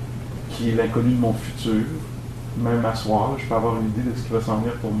 qui est l'inconnu de mon futur. Même à soir, je peux avoir une idée de ce qui va s'en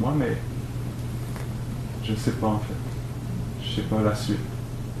venir pour moi, mais je ne sais pas en fait. Je ne sais pas la suite.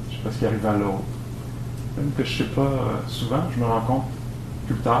 Je ne sais pas ce qui arrive à l'autre. Même que je ne sais pas, souvent, je me rends compte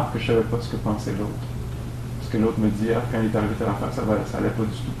plus tard que je ne savais pas ce que pensait l'autre. Parce que l'autre me dit, ah, quand il est arrivé telle affaire, ça n'allait pas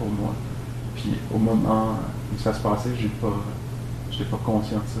du tout pour moi. Puis au moment où ça se passait, je n'étais pas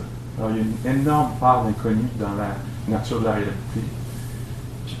conscient de ça. Alors il y a une énorme part d'inconnu dans la nature de la réalité.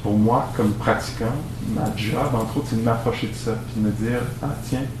 Puis pour moi, comme pratiquant, ma job, entre autres, c'est de m'approcher de ça, puis de me dire, ah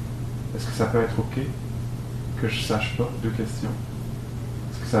tiens, est-ce que ça peut être OK que je ne sache pas? 2 questions.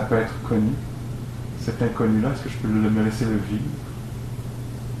 Est-ce que ça peut être connu? Cet inconnu-là, est-ce que je peux me laisser le vivre?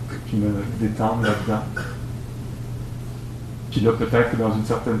 Puis me détendre là-dedans? Puis là, peut-être que dans une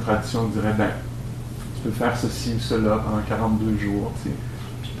certaine tradition, on dirait, ben, tu peux faire ceci ou cela pendant 42 jours, tu sais.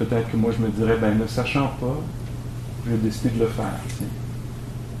 Puis peut-être que moi, je me dirais, ben, ne sachant pas, je vais décider de le faire, tu sais.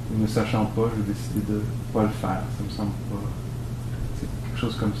 Ne sachant pas, je vais décider de ne pas le faire. Ça me semble pas... C'est quelque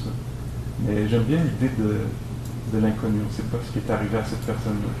chose comme ça. Mais j'aime bien l'idée de l'inconnu. On ne sait pas ce qui est arrivé à cette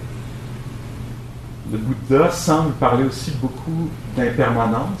personne-là. Le Bouddha semble parler aussi beaucoup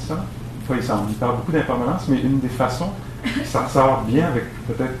d'impermanence. Hein? Enfin, il parle beaucoup d'impermanence, mais une des façons, ça ressort bien avec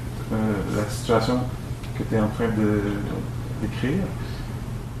peut-être la situation que tu es en train d'écrire.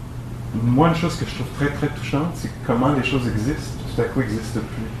 Moi, une chose que je trouve très, très touchante, c'est comment les choses existent, puis tout à coup n'existent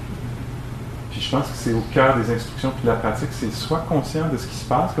plus. Puis je pense que c'est au cœur des instructions puis de la pratique, c'est soit conscient de ce qui se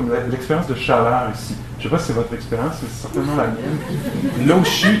passe, comme l'expérience de chaleur ici. Je ne sais pas si c'est votre expérience, mais c'est certainement la mienne. Là où je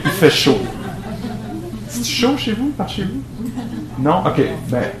suis, il fait chaud. C'est chaud chez vous, par chez vous? Non? OK.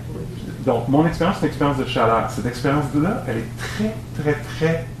 Ben, donc, mon expérience, c'est une expérience de chaleur. Cette expérience-là, elle est très, très,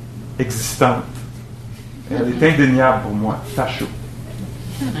 très existante. Elle est indéniable pour moi. Ça chaud.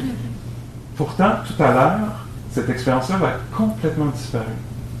 Pourtant, tout à l'heure, cette expérience-là va être complètement disparue.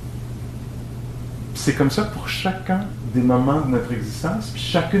 C'est comme ça pour chacun des moments de notre existence, puis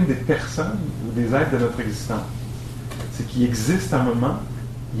chacune des personnes ou des êtres de notre existence. C'est qu'il existe un moment,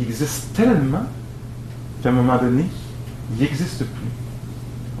 il existe tellement qu'à un moment donné, il n'existe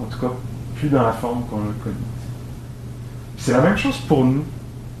plus. En tout cas, plus dans la forme qu'on le connaît. Puis c'est la même chose pour nous.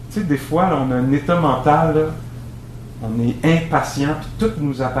 Tu sais, des fois, là, on a un état mental, là, on est impatient, puis tout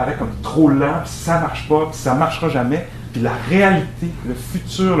nous apparaît comme trop lent, puis ça ne marche pas, puis ça ne marchera jamais. Puis la réalité, le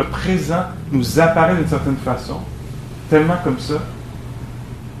futur, le présent nous apparaît d'une certaine façon, tellement comme ça.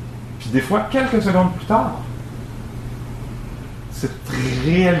 Puis des fois, quelques secondes plus tard, cette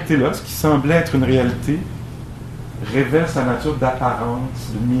réalité-là, ce qui semblait être une réalité, révèle sa nature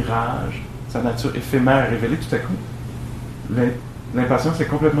d'apparence, de mirage, sa nature éphémère révélée. Tout à coup, l'impatience est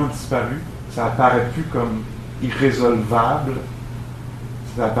complètement disparue. Ça apparaît plus comme irrésolvable.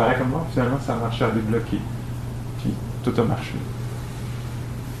 Ça apparaît comme, oh, finalement, ça a marché à débloquer. Puis tout a marché.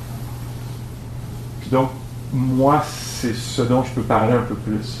 Puis donc, moi, c'est ce dont je peux parler un peu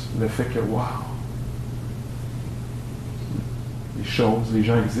plus. Le fait que, waouh, les choses, les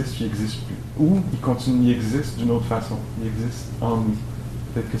gens existent, puis ils n'existent plus. Ou ils continuent, ils existent d'une autre façon. Ils existent en nous.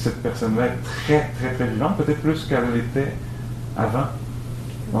 Peut-être que cette personne-là est très, très, très vivante, peut-être plus qu'elle l'était avant,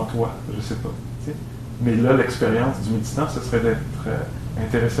 en toi, je ne sais pas. Tu sais. Mais là, l'expérience du méditant, ce serait d'être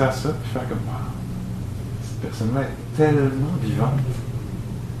intéressé à ça, puis faire comme, waouh, cette personne-là est tellement vivante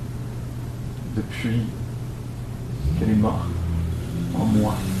depuis qu'elle est morte en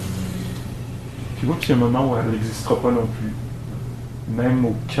moi. Puis puis il y a un moment où elle n'existera pas non plus. Même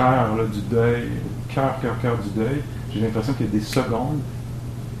au cœur là, du deuil, au cœur du deuil, j'ai l'impression qu'il y a des secondes,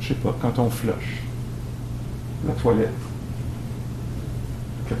 je sais pas, quand on flush la toilette,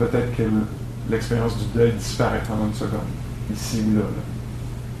 que peut-être que l'expérience du deuil disparaît pendant une seconde, ici ou là.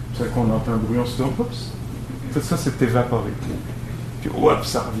 C'est qu'on entend un bruit, on se dit, oups, tout ça s'est évaporé. Puis, oups,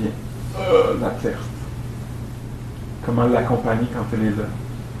 ça revient. La perte. Comment l'accompagner quand elle est là.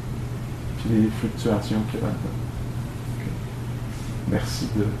 Puis les fluctuations qu'il y a là-dedans. Okay. Merci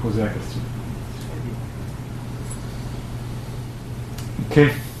de poser la question. OK.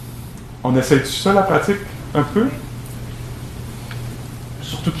 On essaie-tu ça, la pratique, un peu?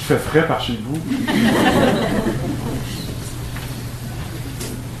 Surtout qu'il fait frais par chez vous.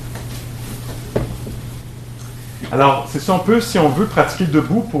 Alors, c'est ça, on peut, si on veut, pratiquer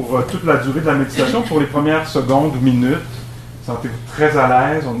debout pour toute la durée de la méditation, pour les premières secondes ou minutes. Sentez-vous très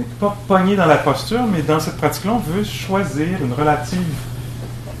à l'aise. On n'est pas pogné dans la posture, mais dans cette pratique-là, on veut choisir une relative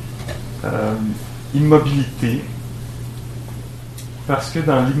immobilité. Parce que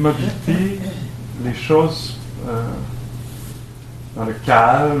dans l'immobilité, les choses, dans le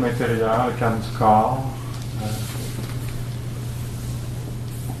calme intérieur, le calme du corps,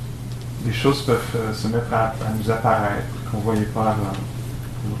 les choses peuvent se mettre à nous apparaître qu'on ne voyait pas avant.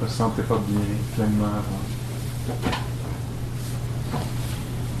 Vous ne ressentez pas bien, pleinement avant.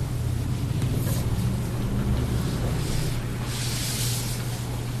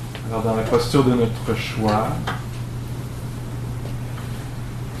 Alors, dans la posture de notre choix,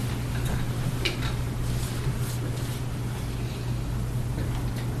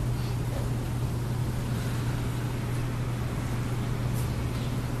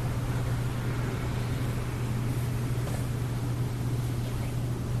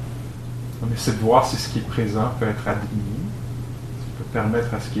 on essaie de voir si ce qui est présent peut être admis, si peut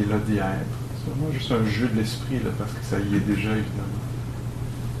permettre à ce qui est là d'y être. C'est vraiment juste un jeu de l'esprit, là, parce que ça y est déjà, évidemment.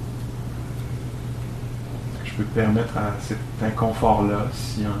 Je peux permettre à cet inconfort-là,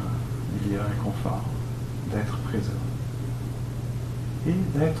 si il y a un confort, d'être présent et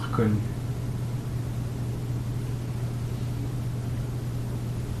d'être connu.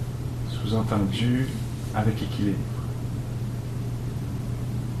 Sous-entendu, avec équilibre.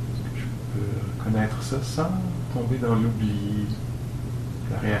 Connaître ça sans tomber dans l'oubli,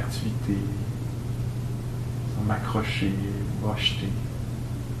 la réactivité, sans m'accrocher ou acheter.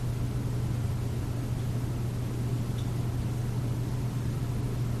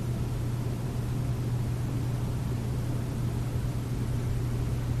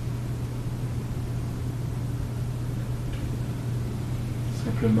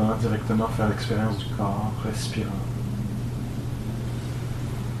 Simplement, directement faire l'expérience du corps, respirant.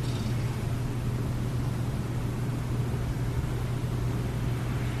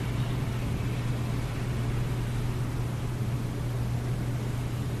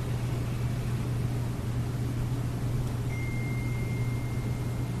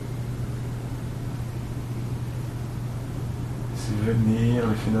 Venir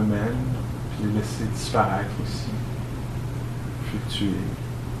les phénomènes, puis les laisser disparaître aussi, fluctuer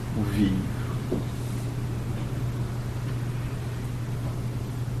ou vivre.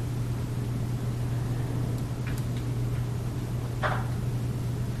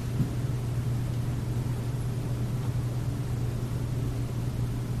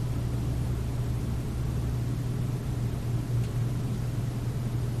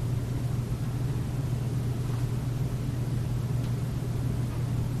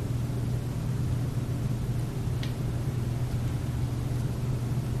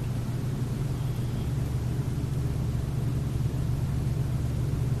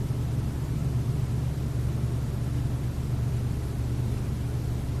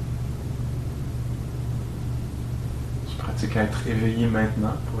 Qu'à être éveillé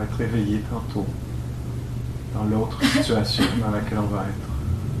maintenant pour être éveillé tantôt dans l'autre situation dans laquelle on va être,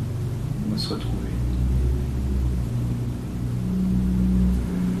 on va se retrouver.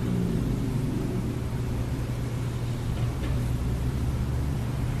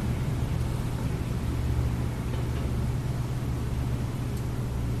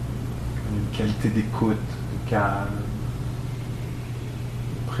 Une qualité d'écoute, de calme,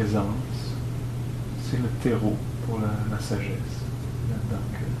 de présence, c'est le terreau pour la sagesse, là-dedans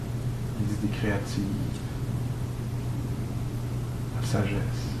que les idées créatives, la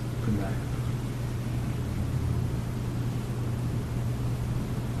sagesse peut naître.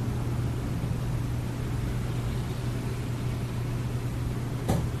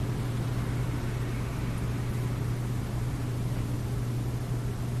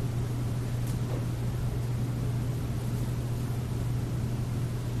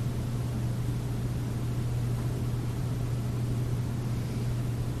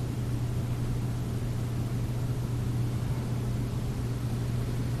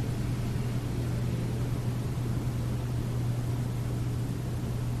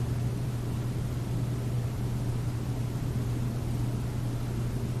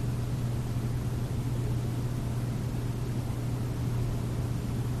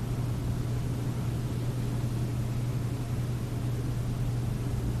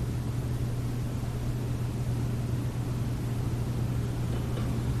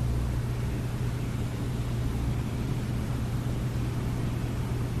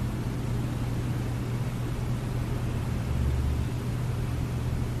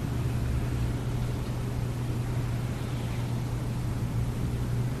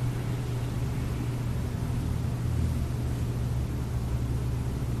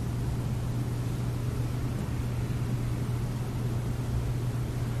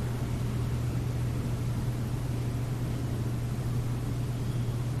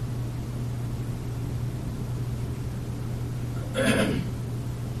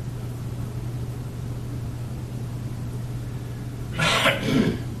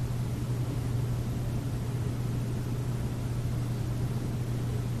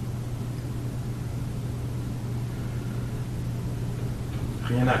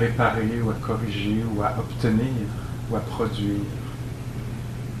 Rien à réparer ou à corriger ou à obtenir ou à produire.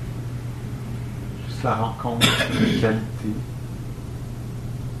 Juste la rencontre de qualité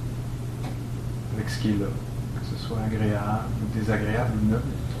avec ce qui est là, que ce soit agréable ou désagréable ou neutre.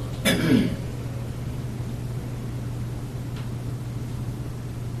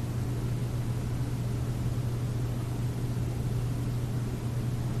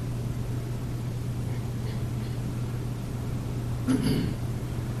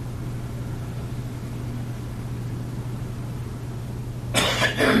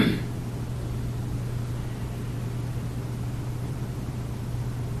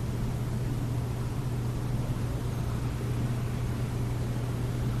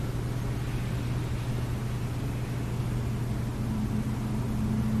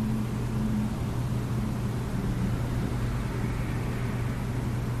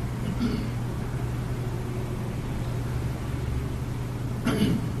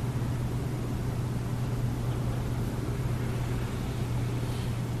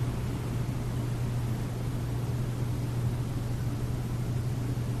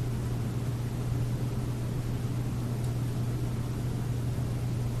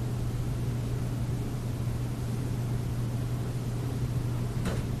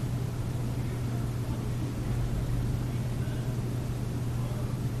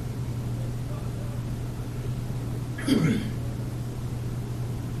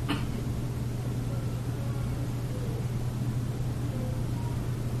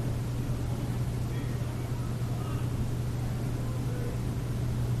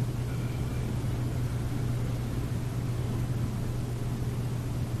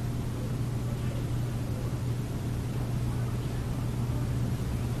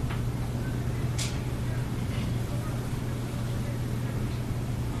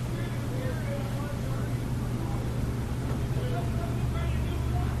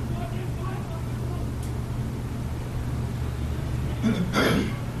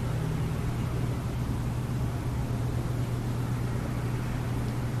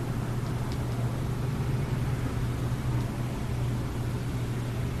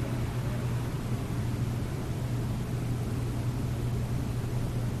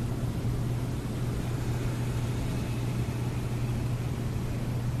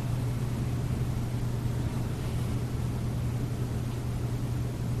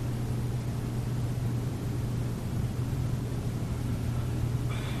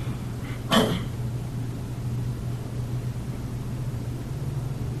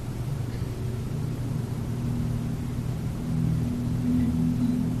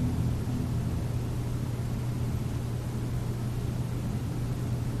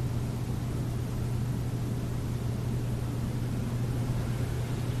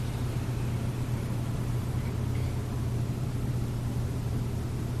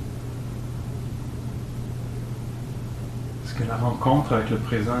 Est-ce que la rencontre avec le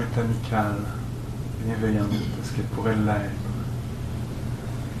présent est amicale, bienveillante? Est-ce qu'elle pourrait l'être?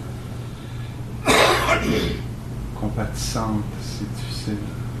 Compatissante, c'est difficile.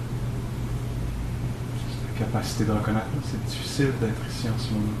 La capacité de reconnaître, c'est difficile d'être ici en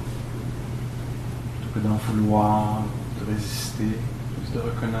ce moment. Plutôt que d'en vouloir, de résister, juste de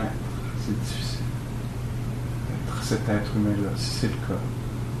reconnaître, c'est difficile. D'être cet être humain-là, si c'est le cas.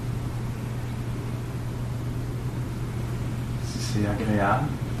 C'est agréable,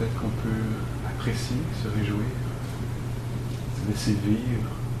 peut-être qu'on peut apprécier, se réjouir, se laisser vivre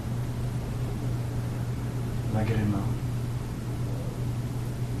l'agrément.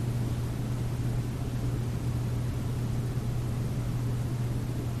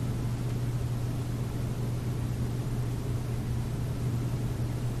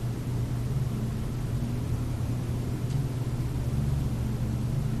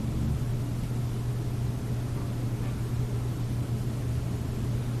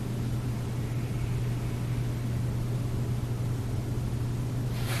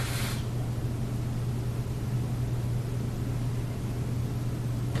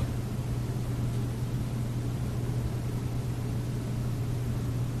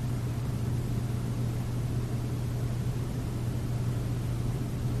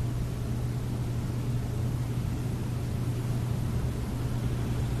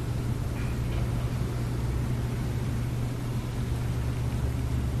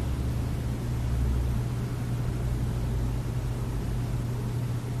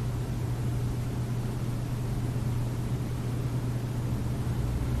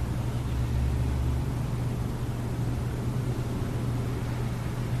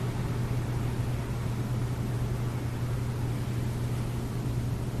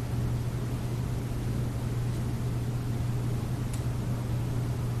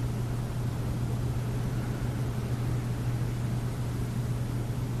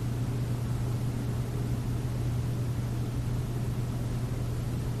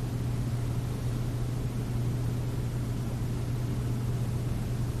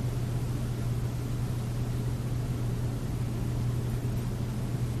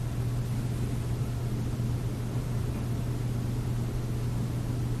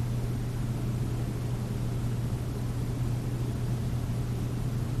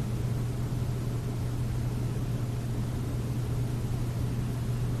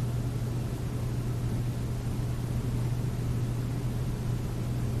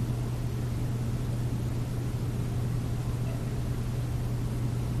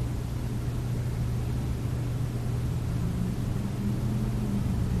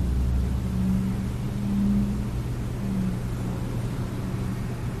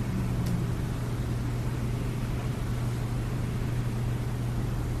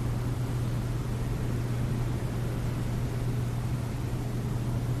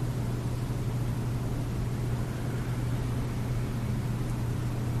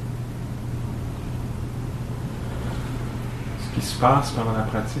 Ce qui se passe pendant la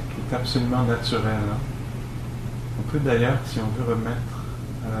pratique est absolument naturel. Hein? On peut d'ailleurs, si on veut, remettre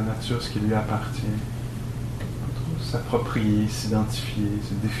à la nature ce qui lui appartient. On peut s'approprier, s'identifier,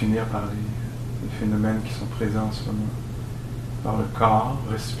 se définir par les phénomènes qui sont présents en ce moment. Par le corps,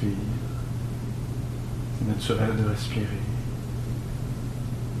 respire. C'est naturel de respirer.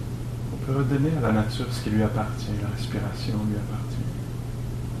 On peut redonner à la nature ce qui lui appartient. La respiration lui appartient.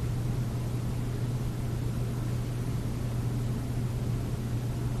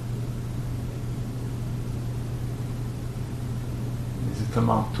 Les états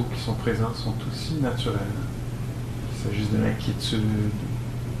mentaux qui sont présents sont aussi naturels. Il s'agisse de l'inquiétude,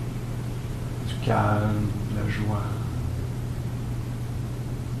 du calme, de la joie.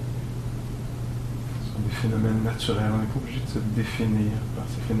 Ce sont des phénomènes naturels. On n'est pas obligé de se définir par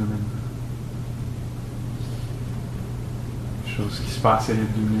ces phénomènes-là. Des choses qui se passaient il y a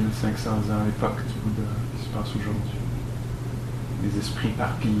 2500 ans, à l'époque du Bouddha, qui se passent aujourd'hui. Des esprits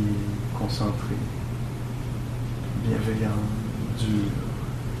éparpillés, concentrés, bienveillants, durs.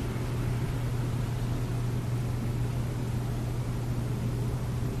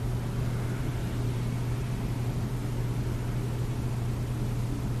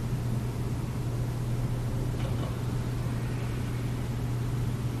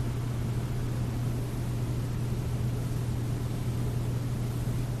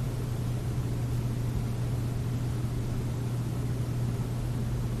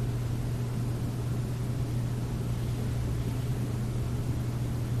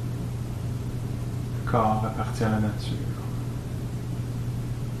 Le corps appartient à la nature,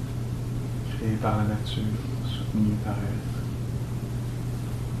 créé par la nature, soutenu par elle.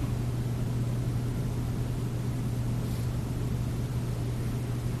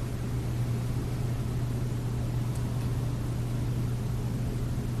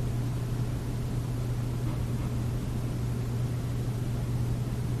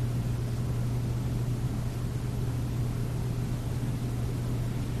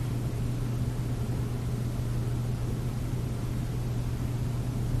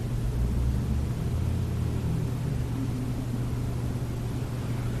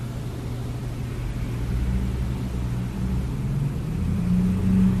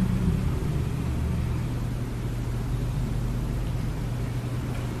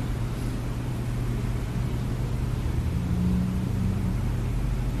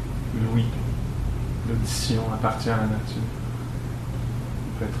 L'ouïe, l'audition appartient à la nature.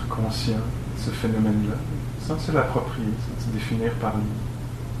 On peut être conscient de ce phénomène-là, sans se l'approprier, sans se définir par lui.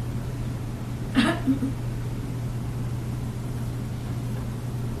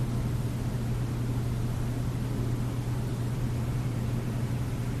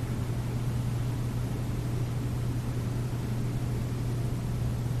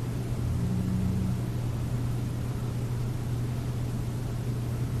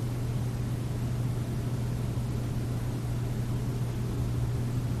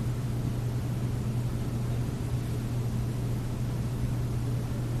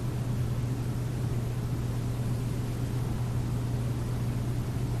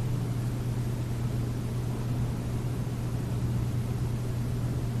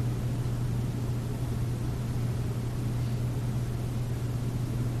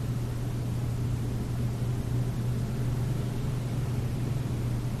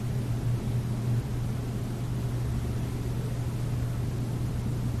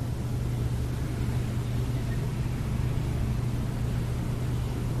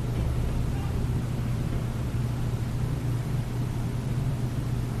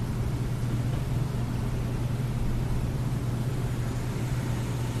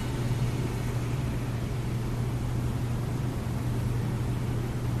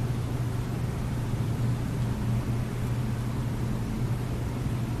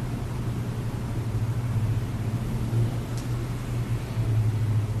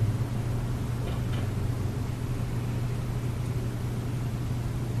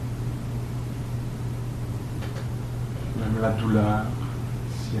 Même la douleur,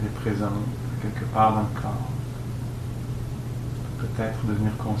 si elle est présente quelque part dans le corps, peut peut-être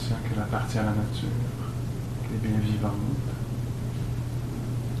devenir conscient qu'elle appartient à la nature, qu'elle est bien vivante.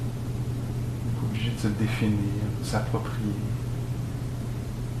 On n'est pas obligé de se définir, de s'approprier.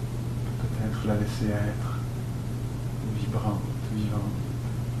 Peut-être la laisser être vibrante, vivante.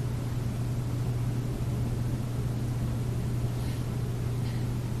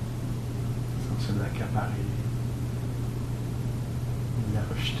 Sans se l'accaparer. La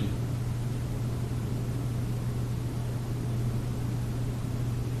rejeter.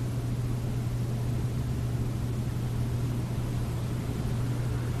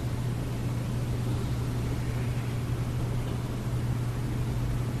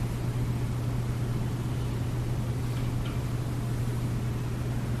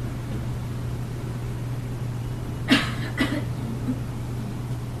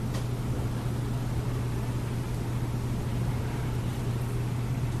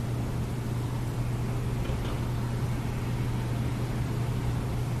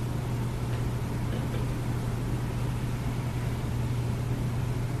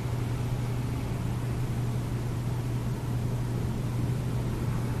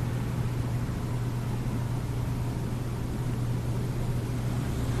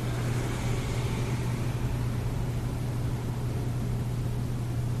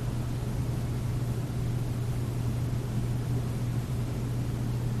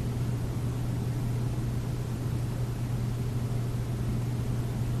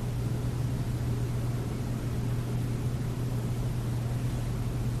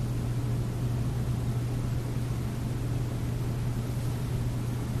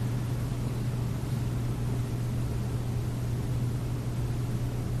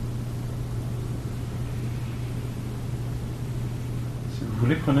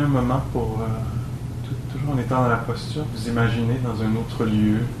 voulez, prenez un moment pour, toujours en étant dans la posture, vous imaginez dans un autre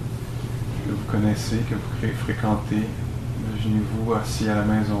lieu que vous connaissez, que vous fréquentez. Imaginez-vous assis à la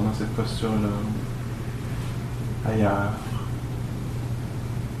maison dans cette posture-là, ailleurs,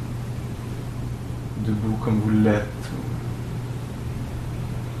 debout comme vous l'êtes.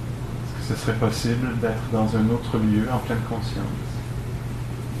 Est-ce que ce serait possible d'être dans un autre lieu en pleine conscience?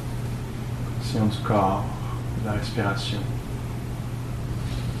 Conscience du corps, de la respiration,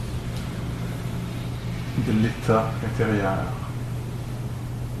 de l'état intérieur,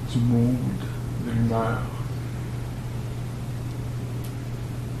 du mood, de l'humeur.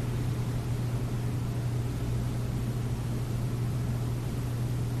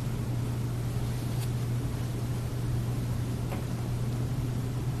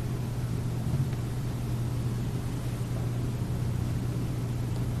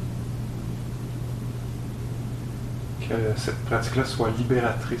 Que cette pratique-là soit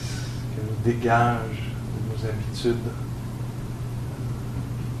libératrice, qu'elle nous dégage de nos habitudes,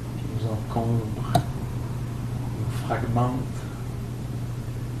 qui nous encombrent, nous fragmentent,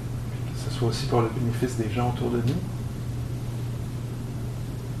 puis que ce soit aussi pour le bénéfice des gens autour de nous,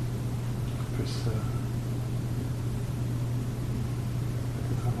 qu'on puisse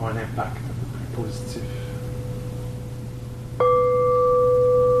peut-être avoir un impact un peu plus positif.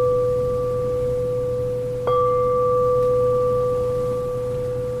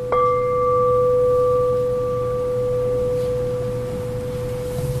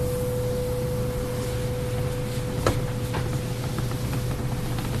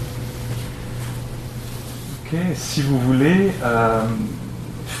 Si vous voulez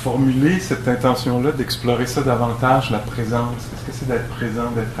formuler cette intention-là, d'explorer ça davantage, la présence, qu'est-ce que c'est d'être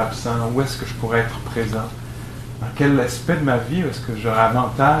présent, d'être absent, où est-ce que je pourrais être présent, dans quel aspect de ma vie est-ce que j'aurais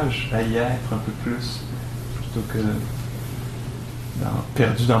avantage à y être un peu plus, plutôt que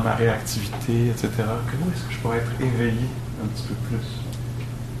perdu dans ma réactivité, etc. Où est-ce que je pourrais être éveillé un petit peu plus?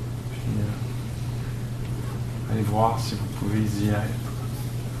 Puis, allez voir si vous pouvez y être.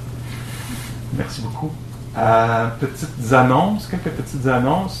 Merci beaucoup. Petites annonces, quelques petites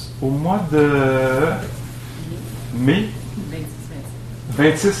annonces. Au mois de mai,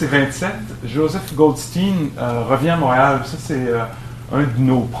 26 et 27, Joseph Goldstein revient à Montréal. Ça, c'est un de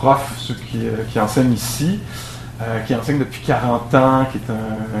nos profs, ceux qui enseignent ici, qui enseigne depuis 40 ans, qui est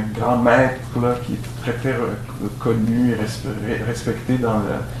un grand maître, là, qui est très, très connu et respecté dans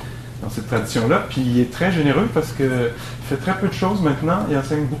cette tradition-là. Puis il est très généreux parce qu'il fait très peu de choses maintenant. Il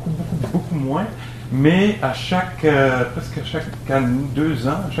enseigne beaucoup moins. Mais presque à chaque 2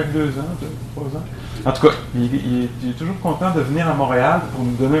 ans, chaque 2 ans, 3 ans. En tout cas, il est toujours content de venir à Montréal pour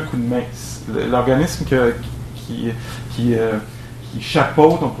nous donner un coup de main. L'organisme qui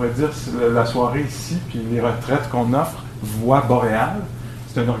chapeaute, on pourrait dire, la soirée ici, puis les retraites qu'on offre, Voix Boréale.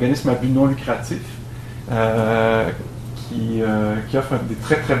 C'est un organisme à but non lucratif qui offre des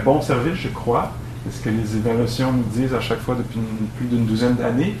très très bons services, je crois. C'est ce que les évaluations nous disent à chaque fois depuis plus d'une douzaine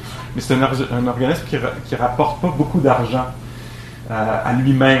d'années. Mais c'est un organisme qui rapporte pas beaucoup d'argent à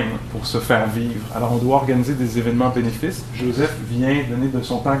lui-même pour se faire vivre. Alors on doit organiser des événements bénéfices. Joseph vient donner de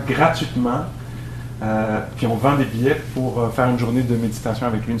son temps gratuitement. Puis on vend des billets pour faire une journée de méditation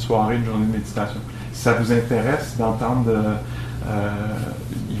avec lui, une soirée, une journée de méditation. Si ça vous intéresse d'entendre,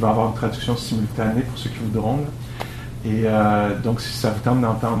 il va y avoir une traduction simultanée pour ceux qui voudront, là. Et donc, si ça vous tente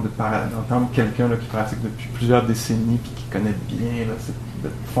d'entendre quelqu'un là, qui pratique depuis plusieurs décennies et qui connaît bien là, de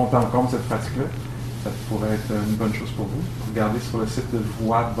fond en comble cette pratique-là, ça pourrait être une bonne chose pour vous. Regardez sur le site de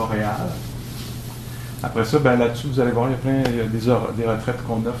Voix Boréale. Après ça, là-dessus, vous allez voir, il y a des retraites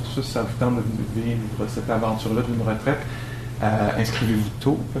qu'on offre. Tout ça, si ça vous tente de vivre cette aventure-là d'une retraite, inscrivez-vous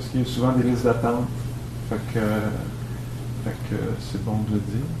tôt, parce qu'il y a souvent des listes d'attente. Fait que c'est bon de le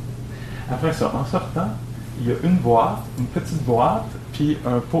dire. Après ça, en sortant, il y a une petite boîte, puis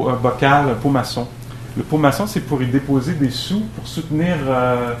un bocal, un pot maçon. Le pot maçon, c'est pour y déposer des sous pour soutenir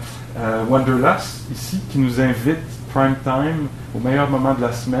Wanderlust, ici, qui nous invite prime time, au meilleur moment de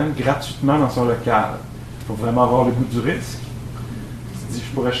la semaine, gratuitement dans son local. Il faut vraiment avoir le goût du risque. Si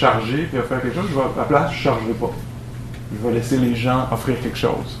je pourrais charger, puis faire quelque chose, à la place, je ne chargerai pas. Je vais laisser les gens offrir quelque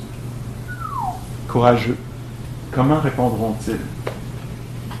chose. Courageux. Comment répondront-ils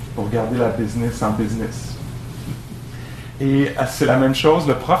pour garder la business en business? Et c'est la même chose,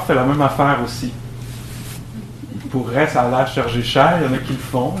 le prof fait la même affaire aussi. Il pourrait, ça a l'air charger cher, il y en a qui le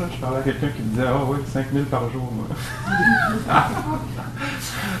font. Là. Je parlais à quelqu'un qui me disait « Ah oui, 5 000 par jour, moi. »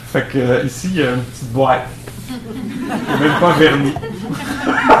 Fait que ici, il y a une petite boîte. Même pas vernie.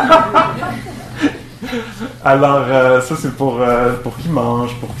 Alors, ça c'est pour qu'ils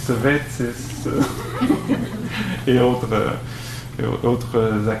mangent, pour qu'ils se vêtissent et autres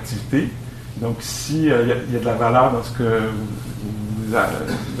autres activités. Donc, s'il y a de la valeur dans ce que vous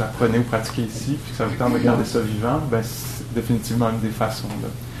apprenez ou pratiquez ici, puis que ça vous tente de garder ça vivant, ben, c'est définitivement une des façons. Là.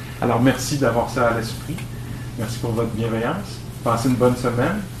 Alors, merci d'avoir ça à l'esprit. Merci pour votre bienveillance. Passez une bonne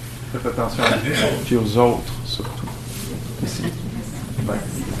semaine. Faites attention à vous et aux autres, surtout. Ici. Bye.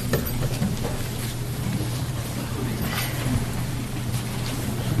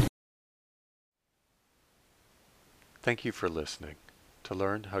 Thank you for listening. To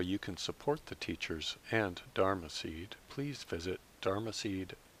learn how you can support the teachers and Dharma Seed, please visit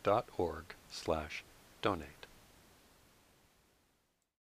dharmaseed.org/donate.